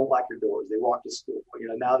 They don't lock your doors. They walk to school.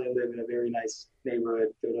 Now they live in a very nice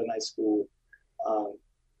neighborhood, go to a nice school.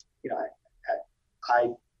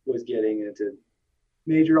 I was getting into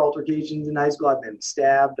major altercations in high school. I've been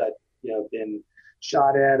stabbed. I've been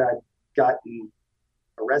shot at. I've gotten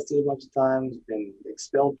arrested a bunch of times. Been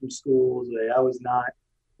expelled from schools. I was not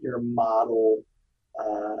your model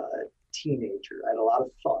teenager. I had a lot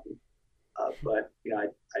of fun, but I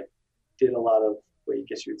did a lot of what I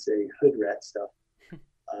guess you would say hood rat stuff,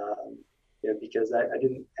 because I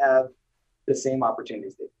didn't have the same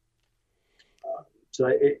opportunities they did. So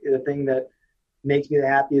the thing that makes me the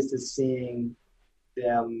happiest is seeing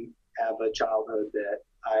them have a childhood that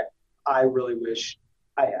I really wish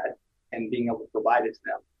I had, and being able to provide it to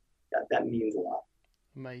them. That means a lot.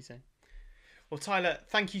 Amazing. Well, Tyler,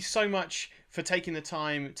 thank you so much for taking the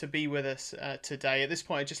time to be with us today. At this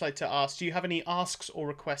point, I'd just like to ask, do you have any asks or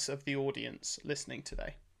requests of the audience listening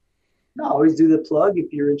today? No, I always do the plug.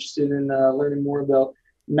 If you're interested in learning more about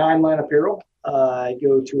Nine Line Apparel,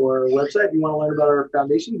 go to our website. If you want to learn about our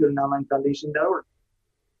foundation, go to ninelinefoundation.org.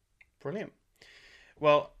 Brilliant.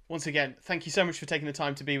 Well, once again, thank you so much for taking the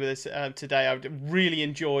time to be with us today. I really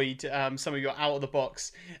enjoyed some of your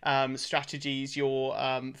out-of-the-box strategies, your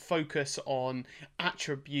focus on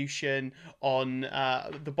attribution, on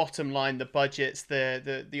the bottom line, the budgets,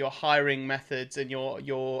 your hiring methods, and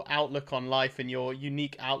your outlook on life, and your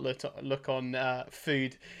unique outlook on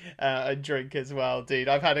food and drink as well, dude.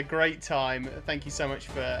 I've had a great time. Thank you so much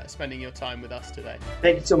for spending your time with us today.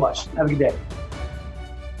 Thank you so much. Have a good day.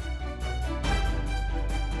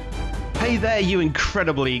 Hey there, you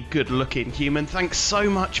incredibly good-looking human. Thanks so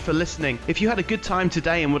much for listening. If you had a good time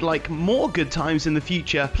today and would like more good times in the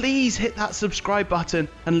future, please hit that subscribe button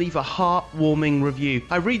and leave a heartwarming review.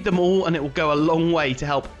 I read them all, and it will go a long way to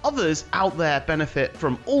help others out there benefit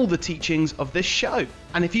from all the teachings of this show.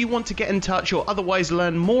 And if you want to get in touch or otherwise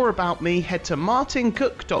learn more about me, head to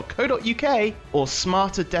martincook.co.uk or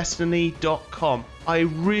smarterdestiny.com. I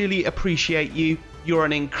really appreciate you. You're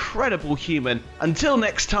an incredible human. Until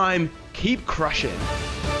next time, keep crushing.